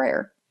on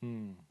prayer.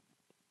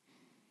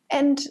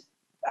 And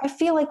I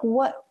feel like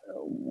what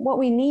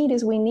we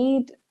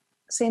need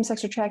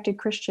same-sex attracted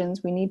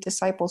Christians. We need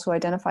disciples who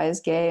identify as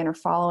gay and are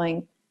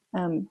following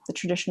the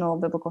traditional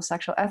biblical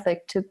sexual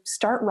ethic to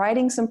start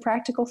writing some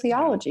practical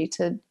theology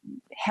to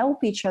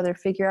help each other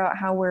figure out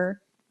how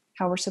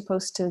we're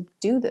supposed to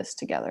do this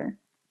together.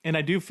 And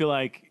I do feel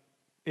like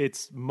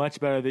it's much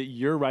better that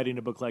you're writing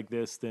a book like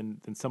this than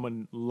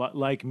someone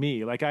like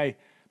me. Like there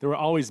will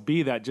always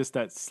be that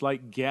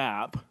slight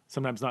gap,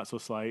 sometimes not so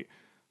slight,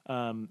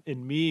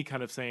 in me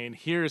kind of saying,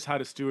 here's how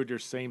to steward your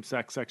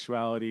same-sex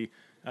sexuality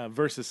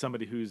versus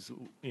somebody who's,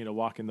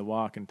 walking the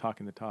walk and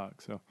talking the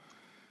talk. So,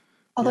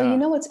 although,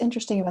 what's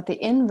interesting about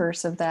the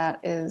inverse of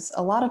that is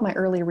a lot of my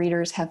early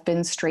readers have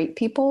been straight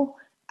people.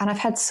 And I've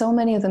had so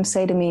many of them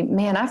say to me,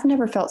 man, I've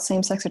never felt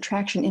same-sex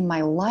attraction in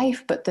my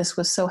life, but this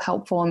was so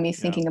helpful in me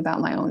thinking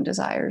about my own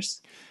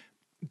desires.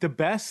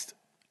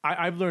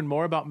 I've learned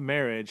more about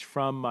marriage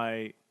from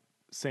my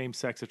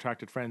same-sex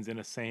attracted friends in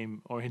a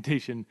same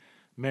orientation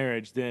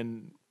marriage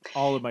than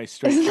all of my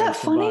straight friends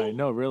combined.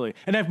 No, really.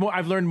 And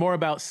I've learned more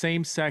about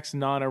same-sex,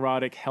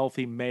 non-erotic,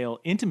 healthy male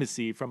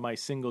intimacy from my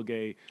single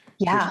gay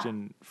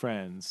Christian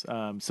friends.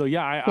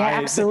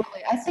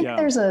 Absolutely. I think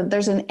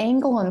there's an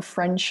angle on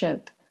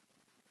friendship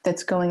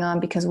that's going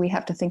on because we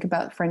have to think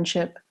about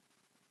friendship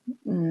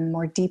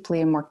more deeply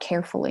and more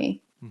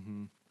carefully.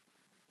 Mm-hmm.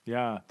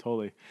 Yeah,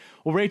 totally.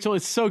 Well, Rachel,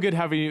 it's so good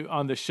having you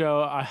on the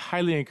show. I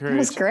highly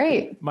encourage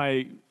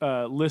my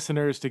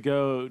listeners to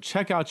go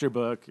check out your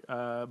book,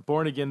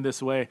 Born Again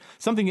This Way.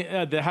 Something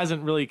that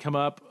hasn't really come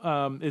up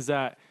is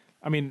that,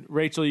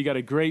 Rachel, you got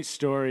a great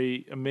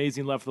story,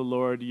 amazing love for the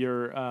Lord.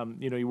 You're,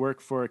 you work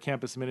for a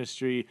campus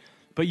ministry,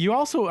 but you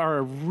also are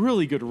a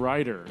really good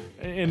writer.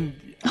 And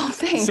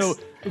thanks. So,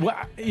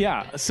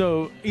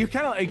 so you're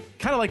kind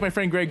of like my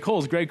friend Greg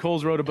Coles. Greg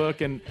Coles wrote a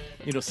book, and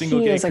single gay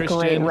Christian. He is a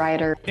great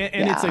writer,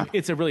 and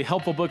it's a really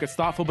helpful book. It's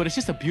thoughtful, but it's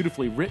just a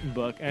beautifully written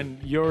book.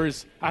 And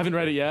yours, I haven't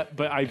read it yet,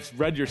 but I've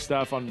read your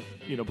stuff on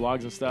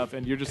blogs and stuff,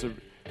 and you're just a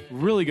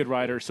really good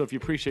writer. So if you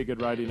appreciate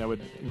good writing, I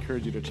would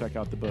encourage you to check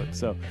out the book.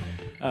 So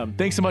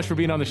thanks so much for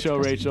being on the show,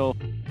 Rachel.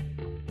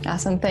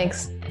 Awesome,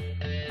 thanks.